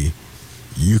that way,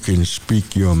 you can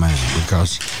speak your mind,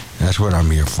 because that's what I'm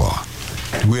here for.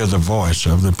 We are the voice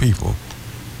of the people,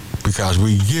 because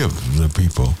we give the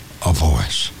people a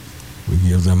voice. We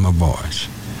give them a voice.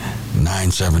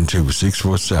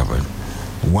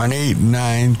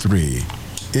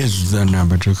 972-647-1893 is the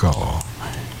number to call.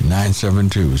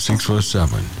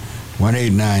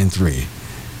 972-647-1893.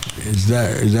 Is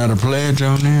that a pledge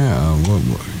on there?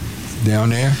 Down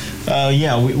there?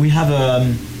 Yeah, we have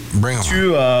Bring 'em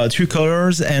two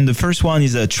colors, and the first one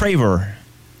is a Trevor.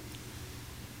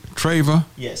 Trevor?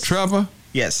 Yes. Trevor?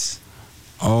 Yes.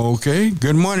 Okay.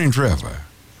 Good morning, Trevor.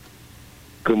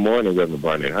 Good morning, Reverend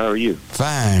Barnett. How are you?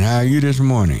 Fine. How are you this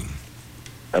morning?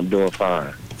 I'm doing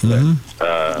fine. Mm-hmm.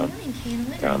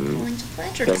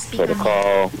 Thanks for the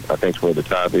call. Thanks for the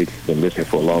topic. Been listening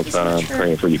for a long time.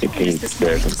 Praying for your continued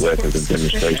success and blessings and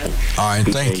demonstration. All right,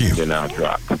 thank you. Then I'll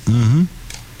drop. Mm-hmm.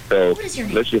 So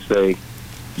let's just say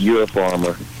you're a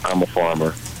farmer. I'm a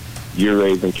farmer. You're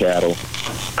raising cattle.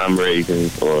 I'm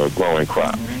raising or growing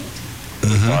crops.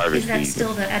 Mm-hmm. Is that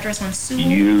still the address on Sewell?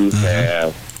 You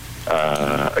have,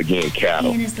 again,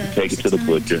 cattle. You take it to the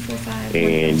butcher,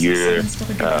 and you're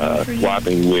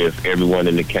swapping with everyone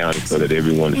in the county so that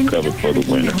everyone is covered for the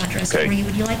winter. Okay?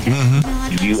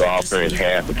 You offering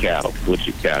half a cattle,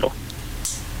 butchered cattle.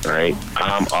 All right?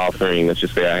 I'm offering, let's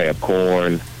just say I have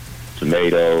corn,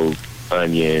 tomatoes,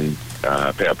 onions,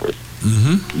 peppers.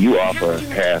 Mm-hmm. You offer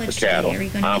half a cattle.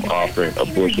 I'm offering a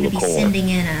bushel of corn.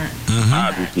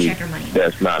 Obviously,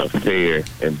 that's not a fair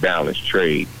and balanced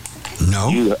trade. No.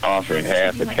 You offering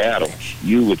half a cattle.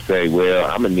 You would say, well,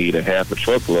 I'm going to need a half a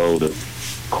truckload of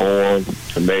corn,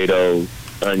 tomatoes,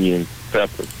 onions,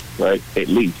 peppers, right? At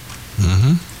least.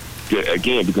 Mm-hmm.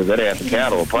 Again, because that half a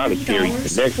cattle will probably carry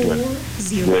the next one,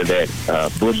 where that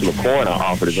bushel of corn I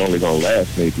offered is only going to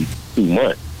last maybe 2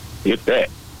 months, if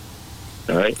that.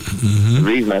 All right? Mm-hmm. The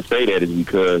reason I say that is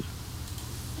because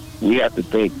we have to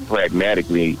think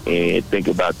pragmatically and think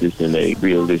about this in a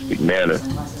realistic manner.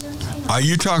 Are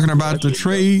you talking about the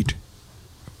trade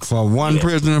for one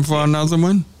prisoner and for another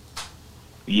one?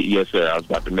 Yes, sir. I was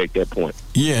about to make that point.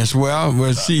 Yes.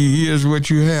 Well, see, here's what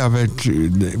you have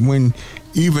when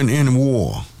even in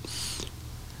war.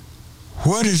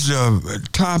 What is the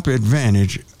top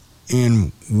advantage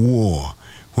in war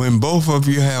when both of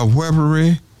you have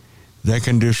weaponry that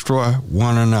can destroy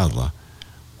one another?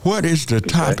 What is the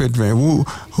top advantage?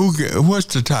 What's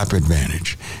the top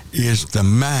advantage? Is the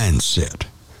mindset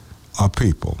of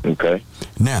people. Okay.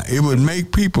 Now, it would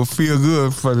make people feel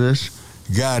good for this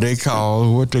guy they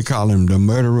call him, the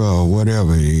murderer or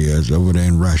whatever he is over there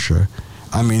in Russia.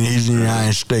 I mean, he's in the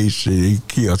United States. He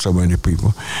killed so many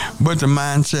people. But the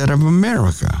mindset of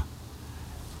America.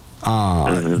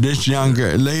 This young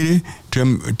lady,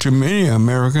 to many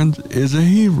Americans, is a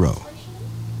hero.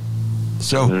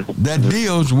 So that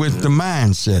deals with the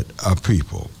mindset of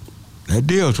people. That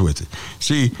deals with it.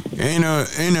 See, ain't no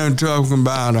talking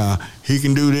about he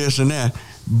can do this and that.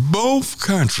 Both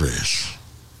countries,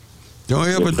 don't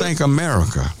ever think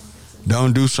America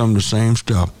don't do some of the same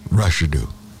stuff Russia do,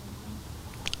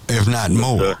 if not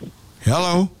more.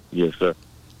 Hello? Yes, sir.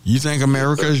 You think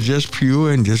America is just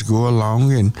pure and just go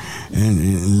along and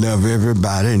love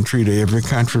everybody and treat every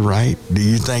country right? Do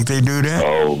you think they do that?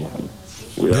 Oh.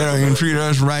 They don't even treat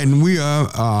us right, and we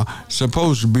are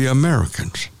supposed to be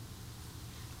Americans.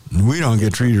 We don't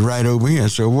get treated right over here.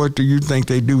 So what do you think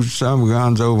they do to some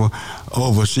guns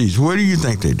overseas? What do you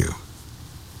think they do?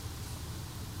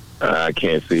 I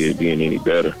can't see it being any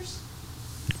better.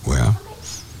 Well,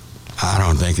 I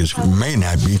don't think it may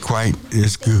not be quite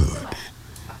as good.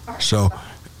 So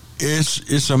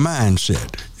it's a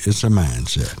mindset. It's a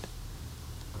mindset.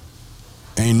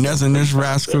 Ain't nothing this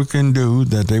rascal can do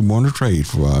that they want to trade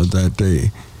for, that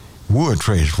they would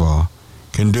trade for,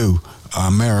 can do.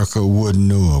 America wouldn't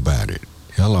know about it.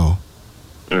 Hello?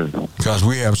 Because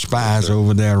we have spies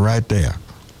over there right there.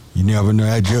 You never know,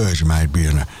 that judge might be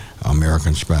an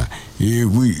American spy. You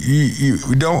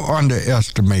don't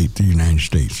underestimate the United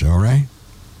States, all right?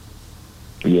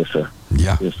 Yes, sir.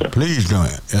 Yeah. Yes, sir. Please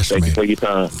don't estimate. Thank you for your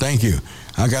time. Thank you.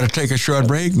 I got to take a short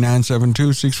break.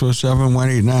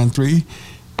 972-647-1893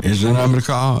 is the number to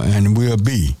call, and we'll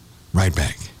be right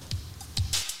back.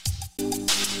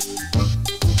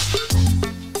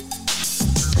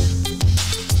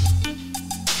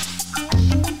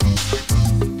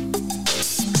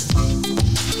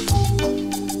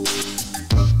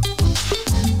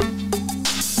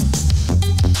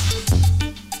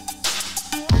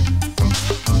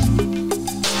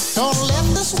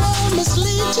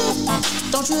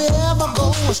 Don't you ever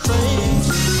go astray.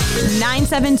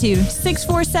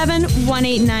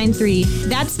 972-647-1893.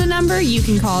 That's the number you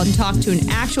can call and talk to an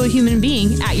actual human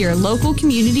being at your local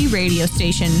community radio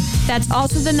station. That's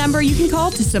also the number you can call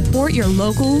to support your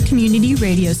local community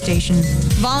radio station.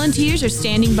 Volunteers are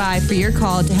standing by for your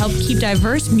call to help keep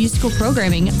diverse musical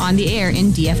programming on the air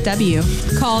in DFW.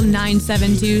 Call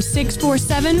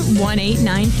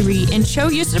 972-647-1893 and show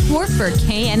your support for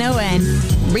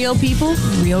KNON. Real people,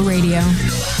 real radio.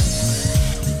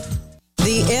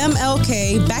 The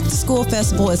MLK Back to School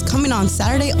Festival is coming on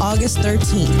Saturday, August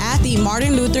 13th at the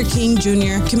Martin Luther King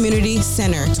Jr. Community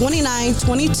Center,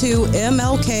 2922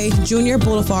 MLK Jr.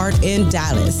 Boulevard in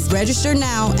Dallas. Register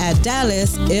now at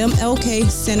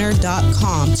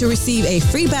DallasMLKCenter.com to receive a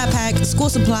free backpack, school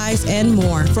supplies, and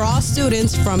more for all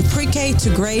students from pre-K to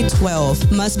grade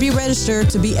 12. Must be registered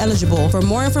to be eligible. For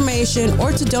more information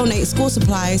or to donate school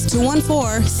supplies,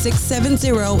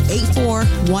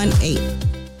 214-670-8418.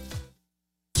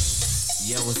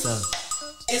 Yo, what's up?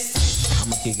 I'm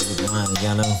gonna kick it with mine,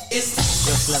 y'all know.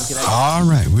 All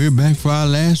right, we're back for our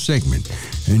last segment,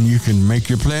 and you can make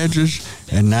your pledges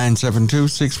at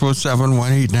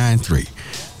 972-647-1893.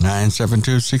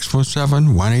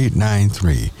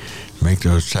 972-647-1893. Make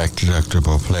those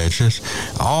tax-deductible pledges.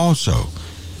 Also,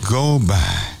 go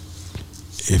by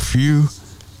if you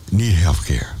need health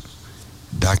care.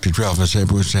 Dr. Travis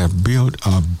Edwards have built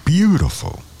a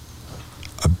beautiful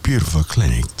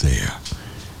clinic there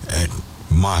at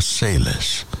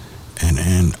Marsalis and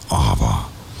Ann Arbor.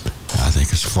 I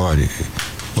think it's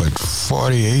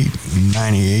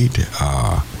 4898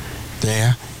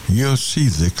 there. You'll see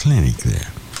the clinic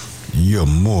there. You're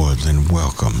more than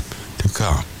welcome to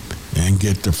come and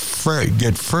get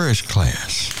first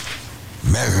class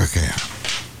medical care.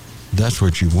 That's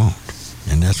what you want,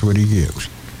 and that's what he gives.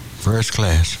 First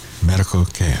class medical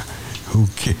care.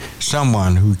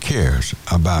 Someone who cares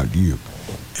about you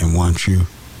and wants you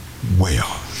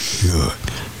well. Good.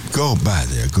 Go by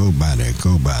there.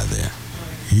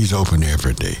 He's open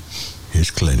every day. His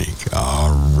clinic.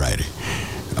 All righty.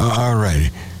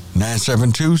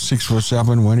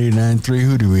 972-647-1893.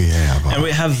 Who do we have? And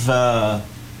we have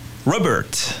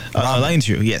Robert. Line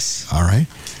 2, yes. All right.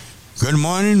 Good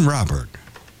morning, Robert.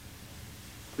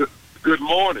 Good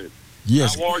morning.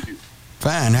 Yes. How are you?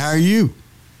 Fine. How are you?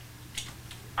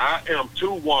 I am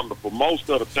too wonderful most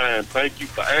of the time. Thank you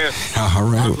for asking. All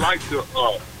right. I'd like to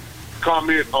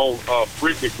comment on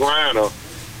Brittany Griner.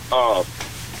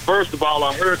 First of all,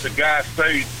 I heard the guy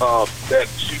say that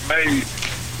she made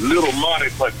little money,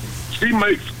 but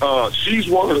she's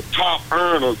one of the top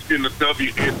earners in the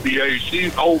WNBA.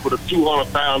 She's over the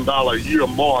 $200,000 a year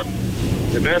mark,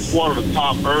 and that's one of the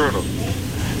top earners.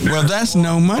 Well, that's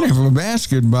no money for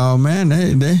basketball, man.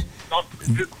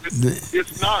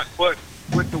 It's not, but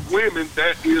with the women,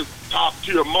 that is top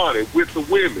tier money with the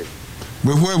women.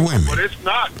 With what women? But it's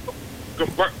not.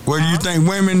 Well, do you think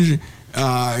women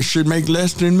should make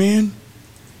less than men?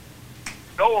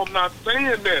 No, I'm not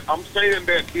saying that. I'm saying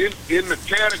that in the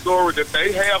category that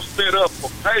they have set up for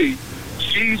pay,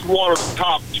 she's one of the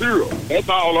top tier. That's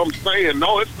all I'm saying.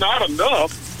 No, it's not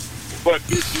enough, but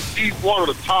she's one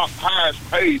of the top highest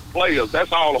paid players.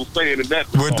 That's all I'm saying in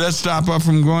that. Would that stop her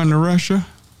from going to Russia?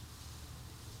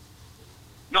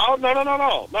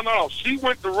 No. She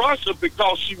went to Russia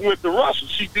because she went to Russia.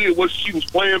 She did what she was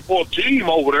playing for a team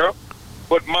over there.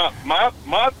 But my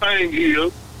thing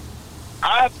is,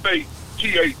 I think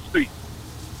THC.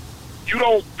 You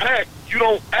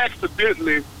don't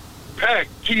accidentally pack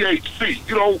THC.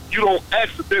 You don't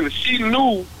accidentally. She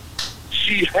knew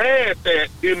she had that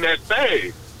in that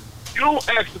bag. You don't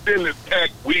accidentally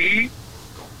pack weed.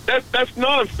 That's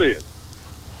nonsense.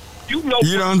 You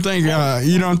don't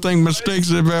think mistakes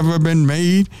have ever been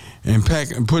made and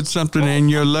put something in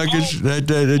your luggage that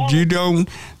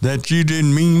you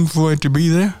didn't mean for it to be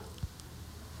there?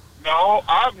 No,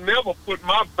 I've never put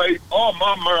my vape or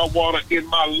my marijuana in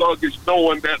my luggage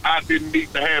knowing that I didn't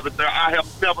need to have it there. I have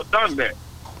never done that.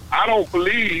 I don't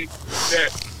believe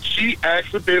that she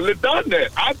accidentally done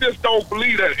that. I just don't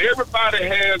believe that. Everybody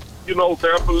has,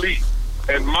 their belief.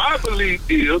 And my belief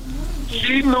is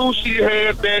she knew she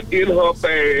had that in her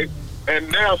bag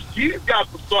And now she's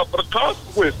got to suffer the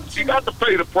consequences. She got to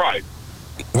pay the price.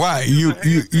 Why? You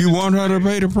want her to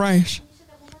pay the price?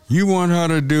 You want her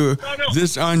to do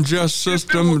this unjust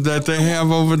system that they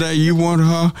have over there? You want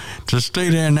her to stay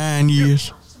there 9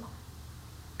 years?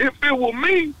 If it were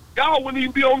me, y'all wouldn't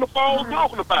even be on the phone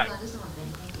talking about it.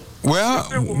 Well,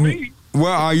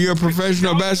 are you a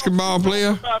professional basketball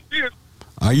player?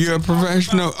 Are you a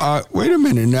professional? Wait a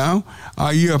minute now.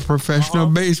 Are you a professional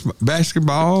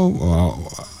basketball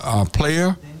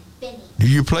player? Do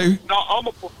you play? No,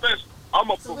 I'm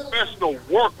a professional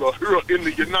worker here in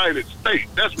the United States.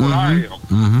 That's what I am.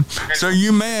 Mm-hmm. So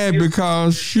you mad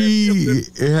because she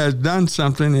has done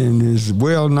something and is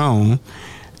well known,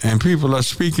 and people are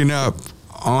speaking up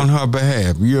on her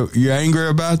behalf. You angry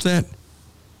about that?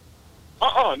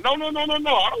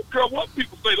 No. I don't care what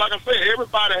people say. Like I said,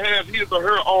 everybody has his or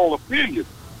her own opinion.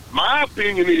 My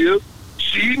opinion is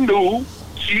she knew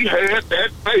she had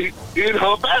that faith in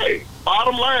her bag.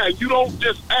 Bottom line, you don't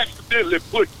just accidentally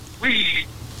put weed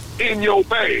in your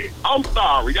bag. I'm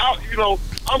sorry.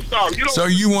 I'm sorry. So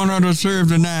you want her to serve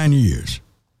the 9 years?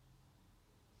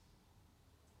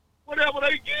 Whatever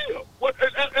they give.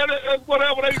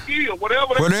 Whatever they give.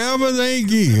 Whatever they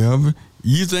give,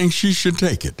 you think she should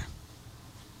take it?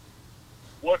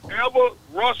 Whatever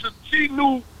Russia, she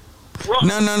knew.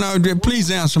 No.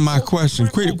 Please answer my question.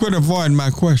 Quit avoiding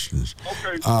my questions.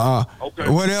 Okay.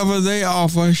 Whatever they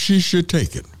offer, she should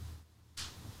take it.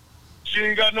 She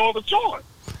ain't got no other choice.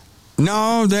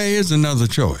 No, there is another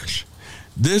choice.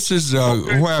 This is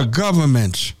where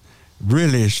governments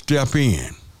really step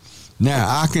in. Now,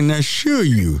 I can assure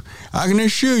you,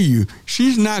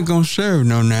 she's not going to serve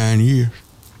no 9 years.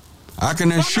 I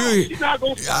can assure you,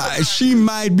 she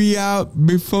might be out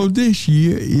before this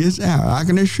year is out. I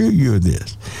can assure you of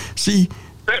this. See,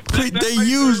 they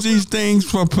use these things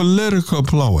for political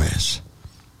ploys.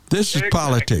 This is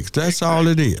politics. That's all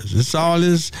it is. This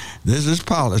is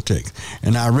politics.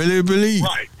 And I really believe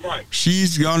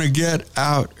she's going to get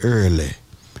out early.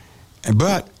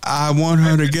 But I want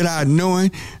her to get out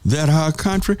knowing that her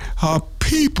country, her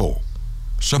people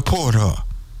support her.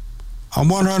 I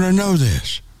want her to know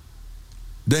this.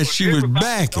 That she was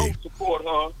backing. Don't support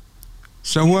her.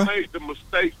 So what? She made the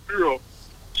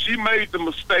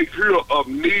mistake here of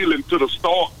kneeling to the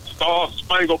Star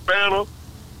Spangled Banner.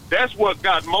 That's what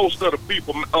got most of the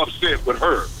people upset with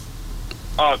her.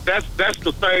 That's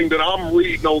the thing that I'm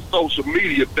reading on social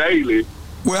media daily.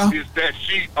 Well, is that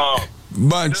she?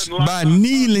 But by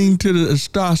kneeling to the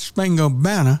Star Spangled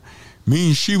Banner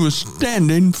means she was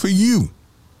standing for you.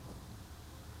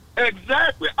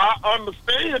 Exactly, I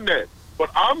understand that. But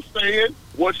I'm saying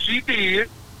what she did,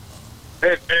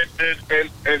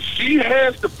 and she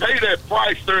has to pay that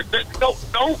price, sir. Don't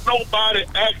nobody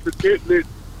accidentally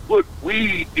put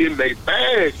weed in their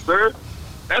bag, sir.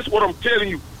 That's what I'm telling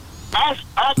you.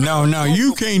 No,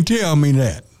 you can't tell me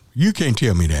that. You can't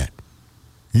tell me that.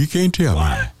 You can't tell me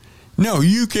that. No,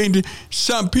 you can't.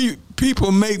 Some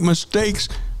people make mistakes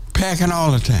packing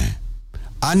all the time.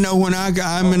 I know when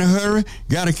I'm in a hurry,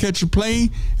 got to catch a plane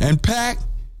and pack.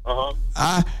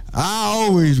 I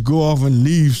always go off and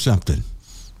leave something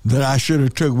that I should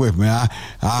have took with me. I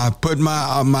put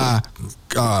my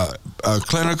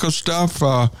clinical stuff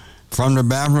from the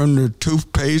bathroom, the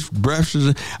toothpaste,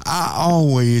 brushes. I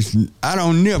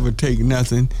don't never take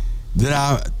nothing that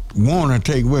I want to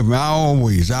take with me. I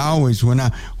always when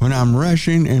I'm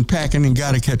rushing and packing and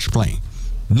got to catch a plane.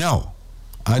 No,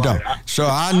 I don't. So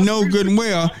I know good and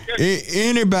well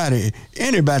anybody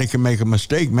can make a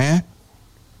mistake, man.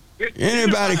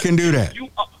 Anybody can do that.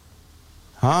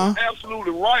 Huh?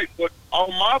 Absolutely right. But on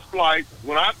my flight,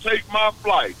 when I take my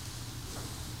flight,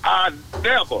 I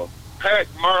never pack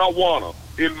marijuana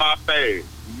in my bag.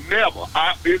 Never.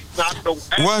 It's not no.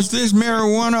 Was this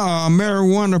marijuana or a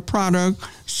marijuana product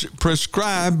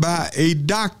prescribed by a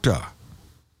doctor?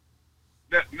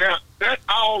 Now, that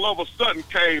all of a sudden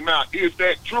came out. Is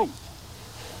that true?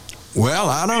 Well,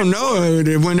 I don't know.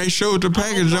 When they showed the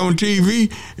package on TV,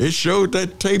 it showed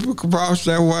that tape across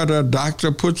there where the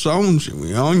doctor puts on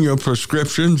your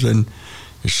prescriptions, and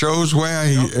it shows where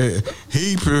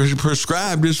he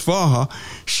prescribed this for her.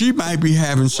 She might be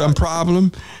having some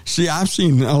problem. See, I've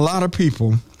seen a lot of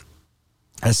people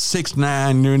at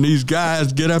 6'9", when these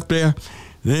guys get up there,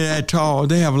 they're that tall,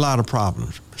 they have a lot of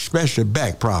problems, especially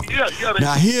back problems.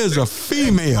 Now, here's a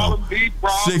female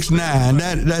 6'9".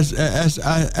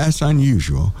 That's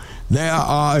unusual. There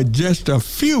are just a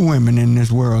few women in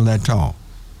this world that tall.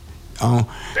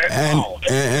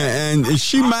 And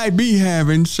she might be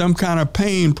having some kind of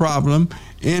pain problem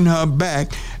in her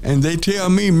back, and they tell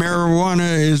me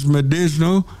marijuana is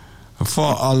medicinal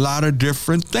for a lot of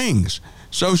different things.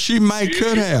 So she might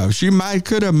could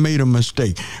have made a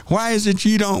mistake. Why is it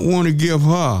you don't want to give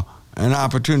her an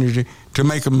opportunity to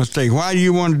make a mistake? Why do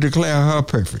you want to declare her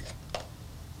perfect?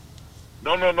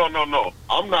 No.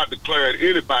 I'm not declaring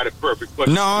anybody perfect. But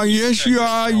no, yes you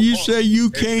are. You say you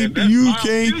can't do it.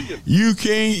 You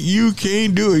say you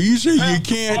can't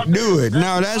do it.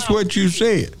 Now that's what you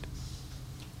said.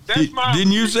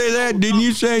 Didn't you say that? Didn't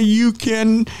you say you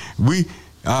can?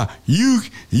 You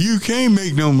can't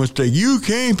make no mistake. You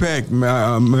can't pack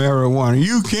marijuana.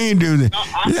 You can't do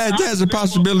that. There's a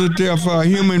possibility for a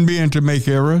human being to make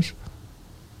errors.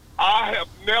 I have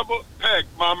never packed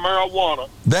my marijuana.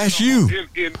 That's you.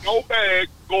 In no bag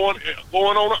going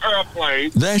on an airplane.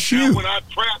 That's you. And when I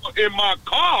travel in my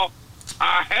car,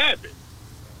 I have it.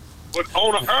 But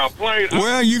on an airplane...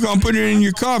 Well, you're going to put it in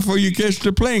your car before you catch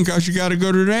the plane because you got to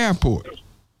go to the airport.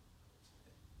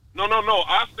 No.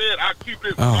 I said I keep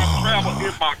it when I travel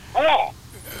in my car.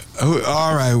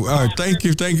 All right. Thank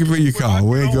you for your call.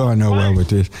 We ain't going nowhere with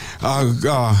this.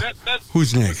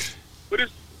 Who's next?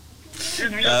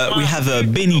 We have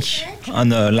Benny on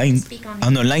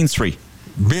line 3.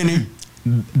 Benny.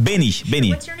 What's your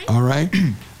name? All right.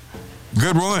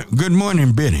 Good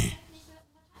morning, Benny.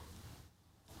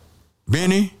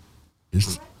 Benny. Hey,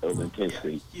 we're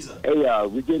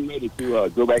getting ready to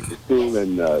go back to school,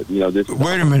 and this.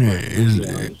 Wait a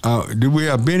minute. Do we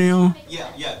have Benny on?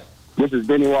 Yeah. This is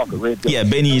Benny Walker. Yeah,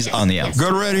 Benny's on the air.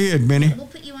 Go right ahead, Benny. We'll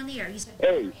put you on the air.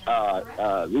 Hey,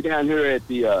 we're down here at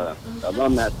the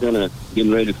Alumni Center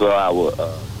getting ready for our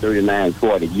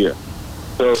 3940 year.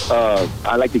 So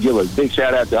I'd like to give a big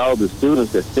shout out to all the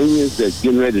students, the seniors that's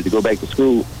getting ready to go back to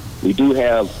school. We do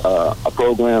have a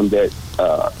program that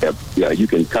you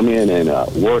can come in and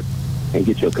work and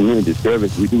get your community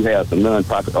service. We do have some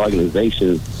nonprofit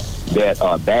organizations that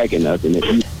are backing us, and if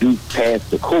you do pass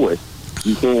the course,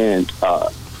 you can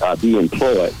be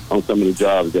employed on some of the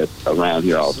jobs that's around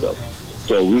here also.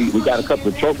 So we got a couple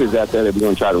of trophies out there that we're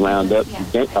going to try to round up.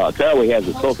 Caraway has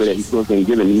a trophy that he's supposed to be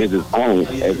giving Mrs. Ong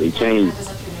as a change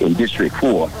in District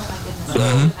 4.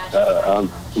 So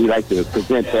we like to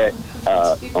present that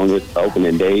on this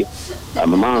opening day. My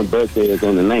mom's birthday is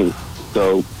on the 9th,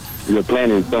 so we're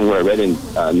planning somewhere right in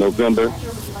November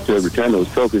to return those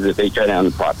trophies if they tear down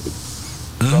the property.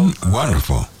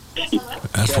 Wonderful.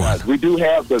 That's wonderful. We do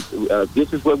have this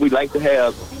is what we like to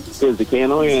have is the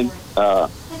KNON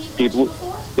people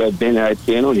that have been there at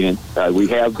KNON. We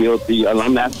have built the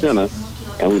Alumni Center,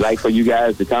 and we'd like for you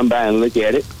guys to come by and look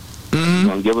at it.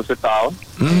 And give us a call.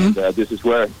 And this is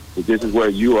where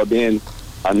you are being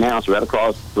announced right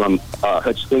across from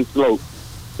Hutchinson Slope,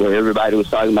 where everybody was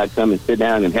talking about coming sit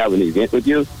down and have an event with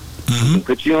you. And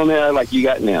put you on there like you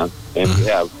got now, and we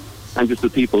have hundreds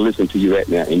of people listen to you right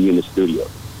now, and you're in the studio.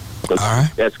 So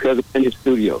that's Cousin Lenny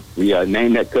Studio. We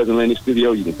named that Cousin Lenny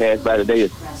Studio. You can pass by today.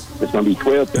 It's going to be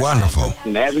 12th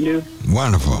Avenue.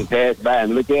 Wonderful. You can pass by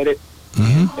and look at it.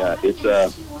 It's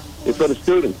for the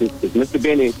students. It's Mr.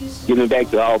 Benny giving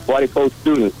back to all 44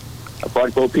 students,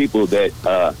 44 people that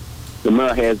the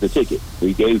mayor has the ticket.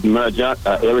 We gave the mayor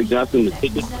Eric Johnson the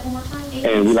ticket,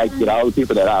 and we like to get all the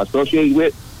people that are associated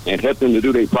with and help them to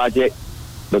do their project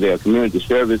for their community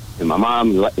service. And my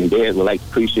mom and dad would like to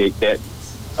appreciate that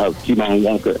of T-Bone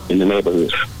Walker in the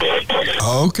neighborhood.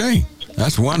 Okay.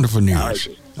 That's wonderful news.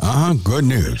 Good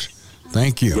news.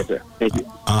 Thank you. Yes, sir. Thank you.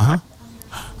 All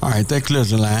right, that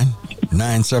clears the line.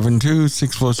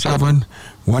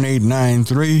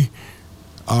 972-647-1893.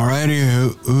 All righty,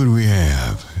 who do we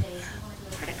have?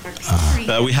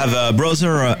 We have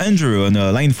Brother Andrew on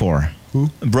line 4. Who?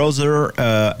 Brother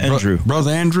Andrew.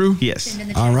 Brother Andrew? Yes.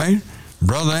 All right.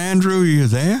 Brother Andrew, you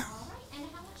there?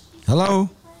 Hello?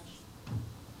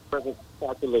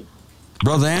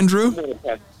 Brother Andrew?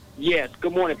 Yes.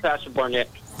 Good morning, Pastor Barnett.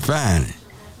 Fine.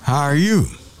 How are you?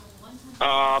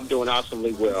 I'm doing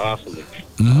awesomely well,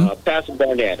 Pastor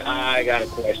Barnett, I got a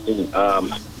question.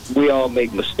 We all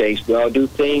make mistakes. We all do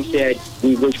things that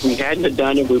we wish we hadn't have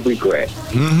done and we regret.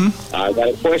 I got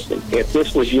a question. If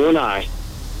this was you and I,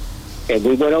 and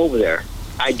we went over there,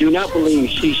 I do not believe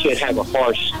she should have a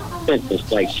harsh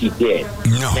sentence like she did.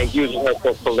 No. They use her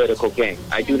for political gain.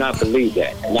 I do not believe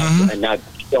that. And I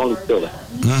don't feel it.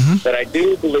 But I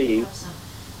do believe,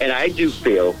 and I do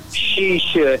feel, she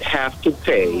should have to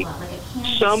pay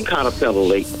some kind of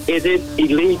penalty. Is it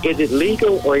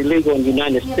legal or illegal in the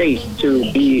United States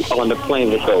to be on the plane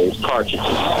with those cartridges?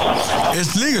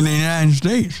 It's legal in the United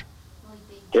States.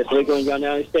 It's legal in the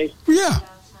United States? Yeah.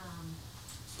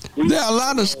 There are a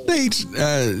lot of states,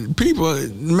 people,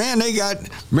 man, they got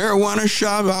marijuana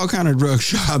shops, all kind of drug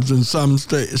shops in some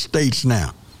states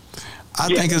now. I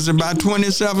think it's about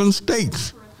 27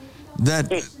 states that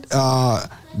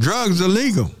drugs are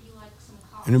legal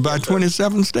in about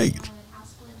 27 states.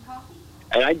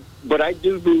 But I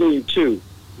do believe too,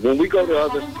 when we go to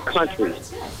other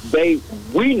countries,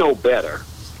 we know better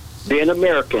than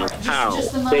Americans how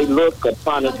they look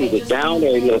upon us either down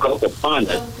or they look up upon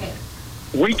us.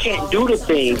 We can't do the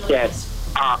things that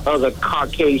our other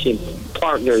Caucasian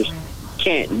partners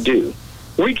can't do.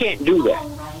 We can't do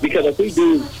that because if we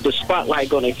do, the spotlight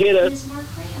going to hit us,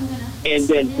 and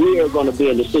then we are going to be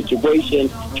in the situation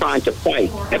trying to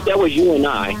fight. If that was you and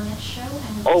I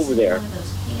over there,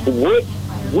 would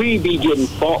we be getting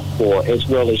fought for as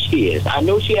well as she is? I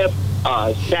know she has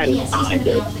satisfied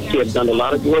her. She has done a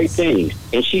lot of great things,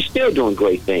 and she's still doing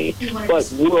great things.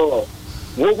 But will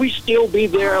we still be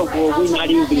there, or will we not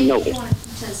even be noticed?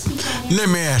 Let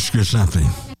me ask you something.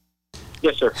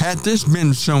 Yes, sir. Had this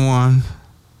been someone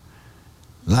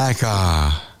like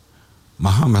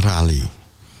Muhammad Ali,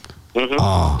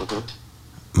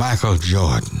 Michael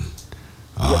Jordan,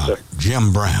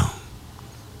 Jim Brown,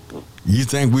 you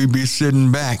think we'd be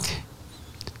sitting back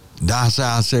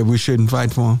docile, said we shouldn't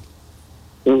fight for him?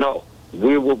 No,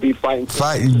 we will be fighting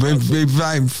for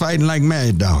him. Fighting like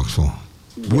mad dogs for him,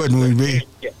 wouldn't we be?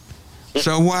 Yeah.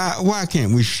 So why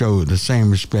can't we show the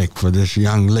same respect for this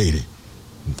young lady?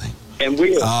 And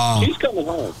she's coming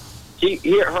home.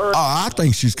 I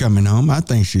think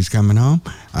she's coming home.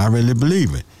 I really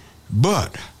believe it.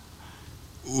 But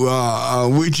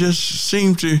we just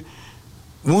seem to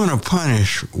want to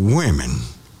punish women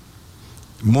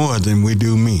more than we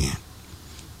do men.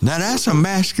 Now, that's a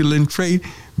masculine trait.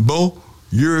 Both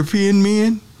European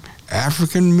men,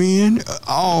 African men,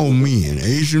 all men,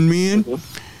 Asian men,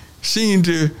 seem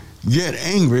to get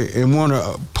angry and want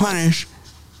to punish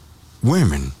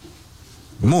women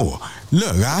more.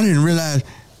 Look, I didn't realize,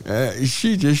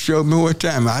 she just showed me what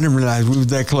time. I didn't realize we was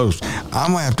that close.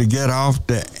 I'm going to have to get off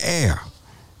the air.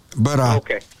 But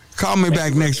call me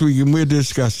back next week and we'll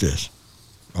discuss this.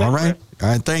 All right? All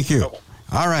right, thank you.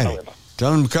 All right.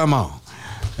 Tell them to come on.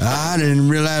 I didn't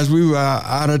realize we were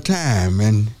out of time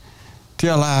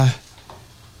until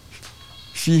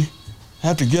she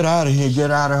had to get out of here,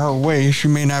 get out of her way. She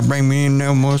may not bring me in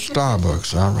no more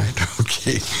Starbucks. All right,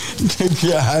 okay.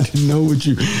 Yeah, I didn't know what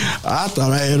I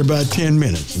thought I had about 10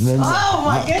 minutes. Oh,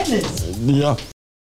 my goodness. Yeah.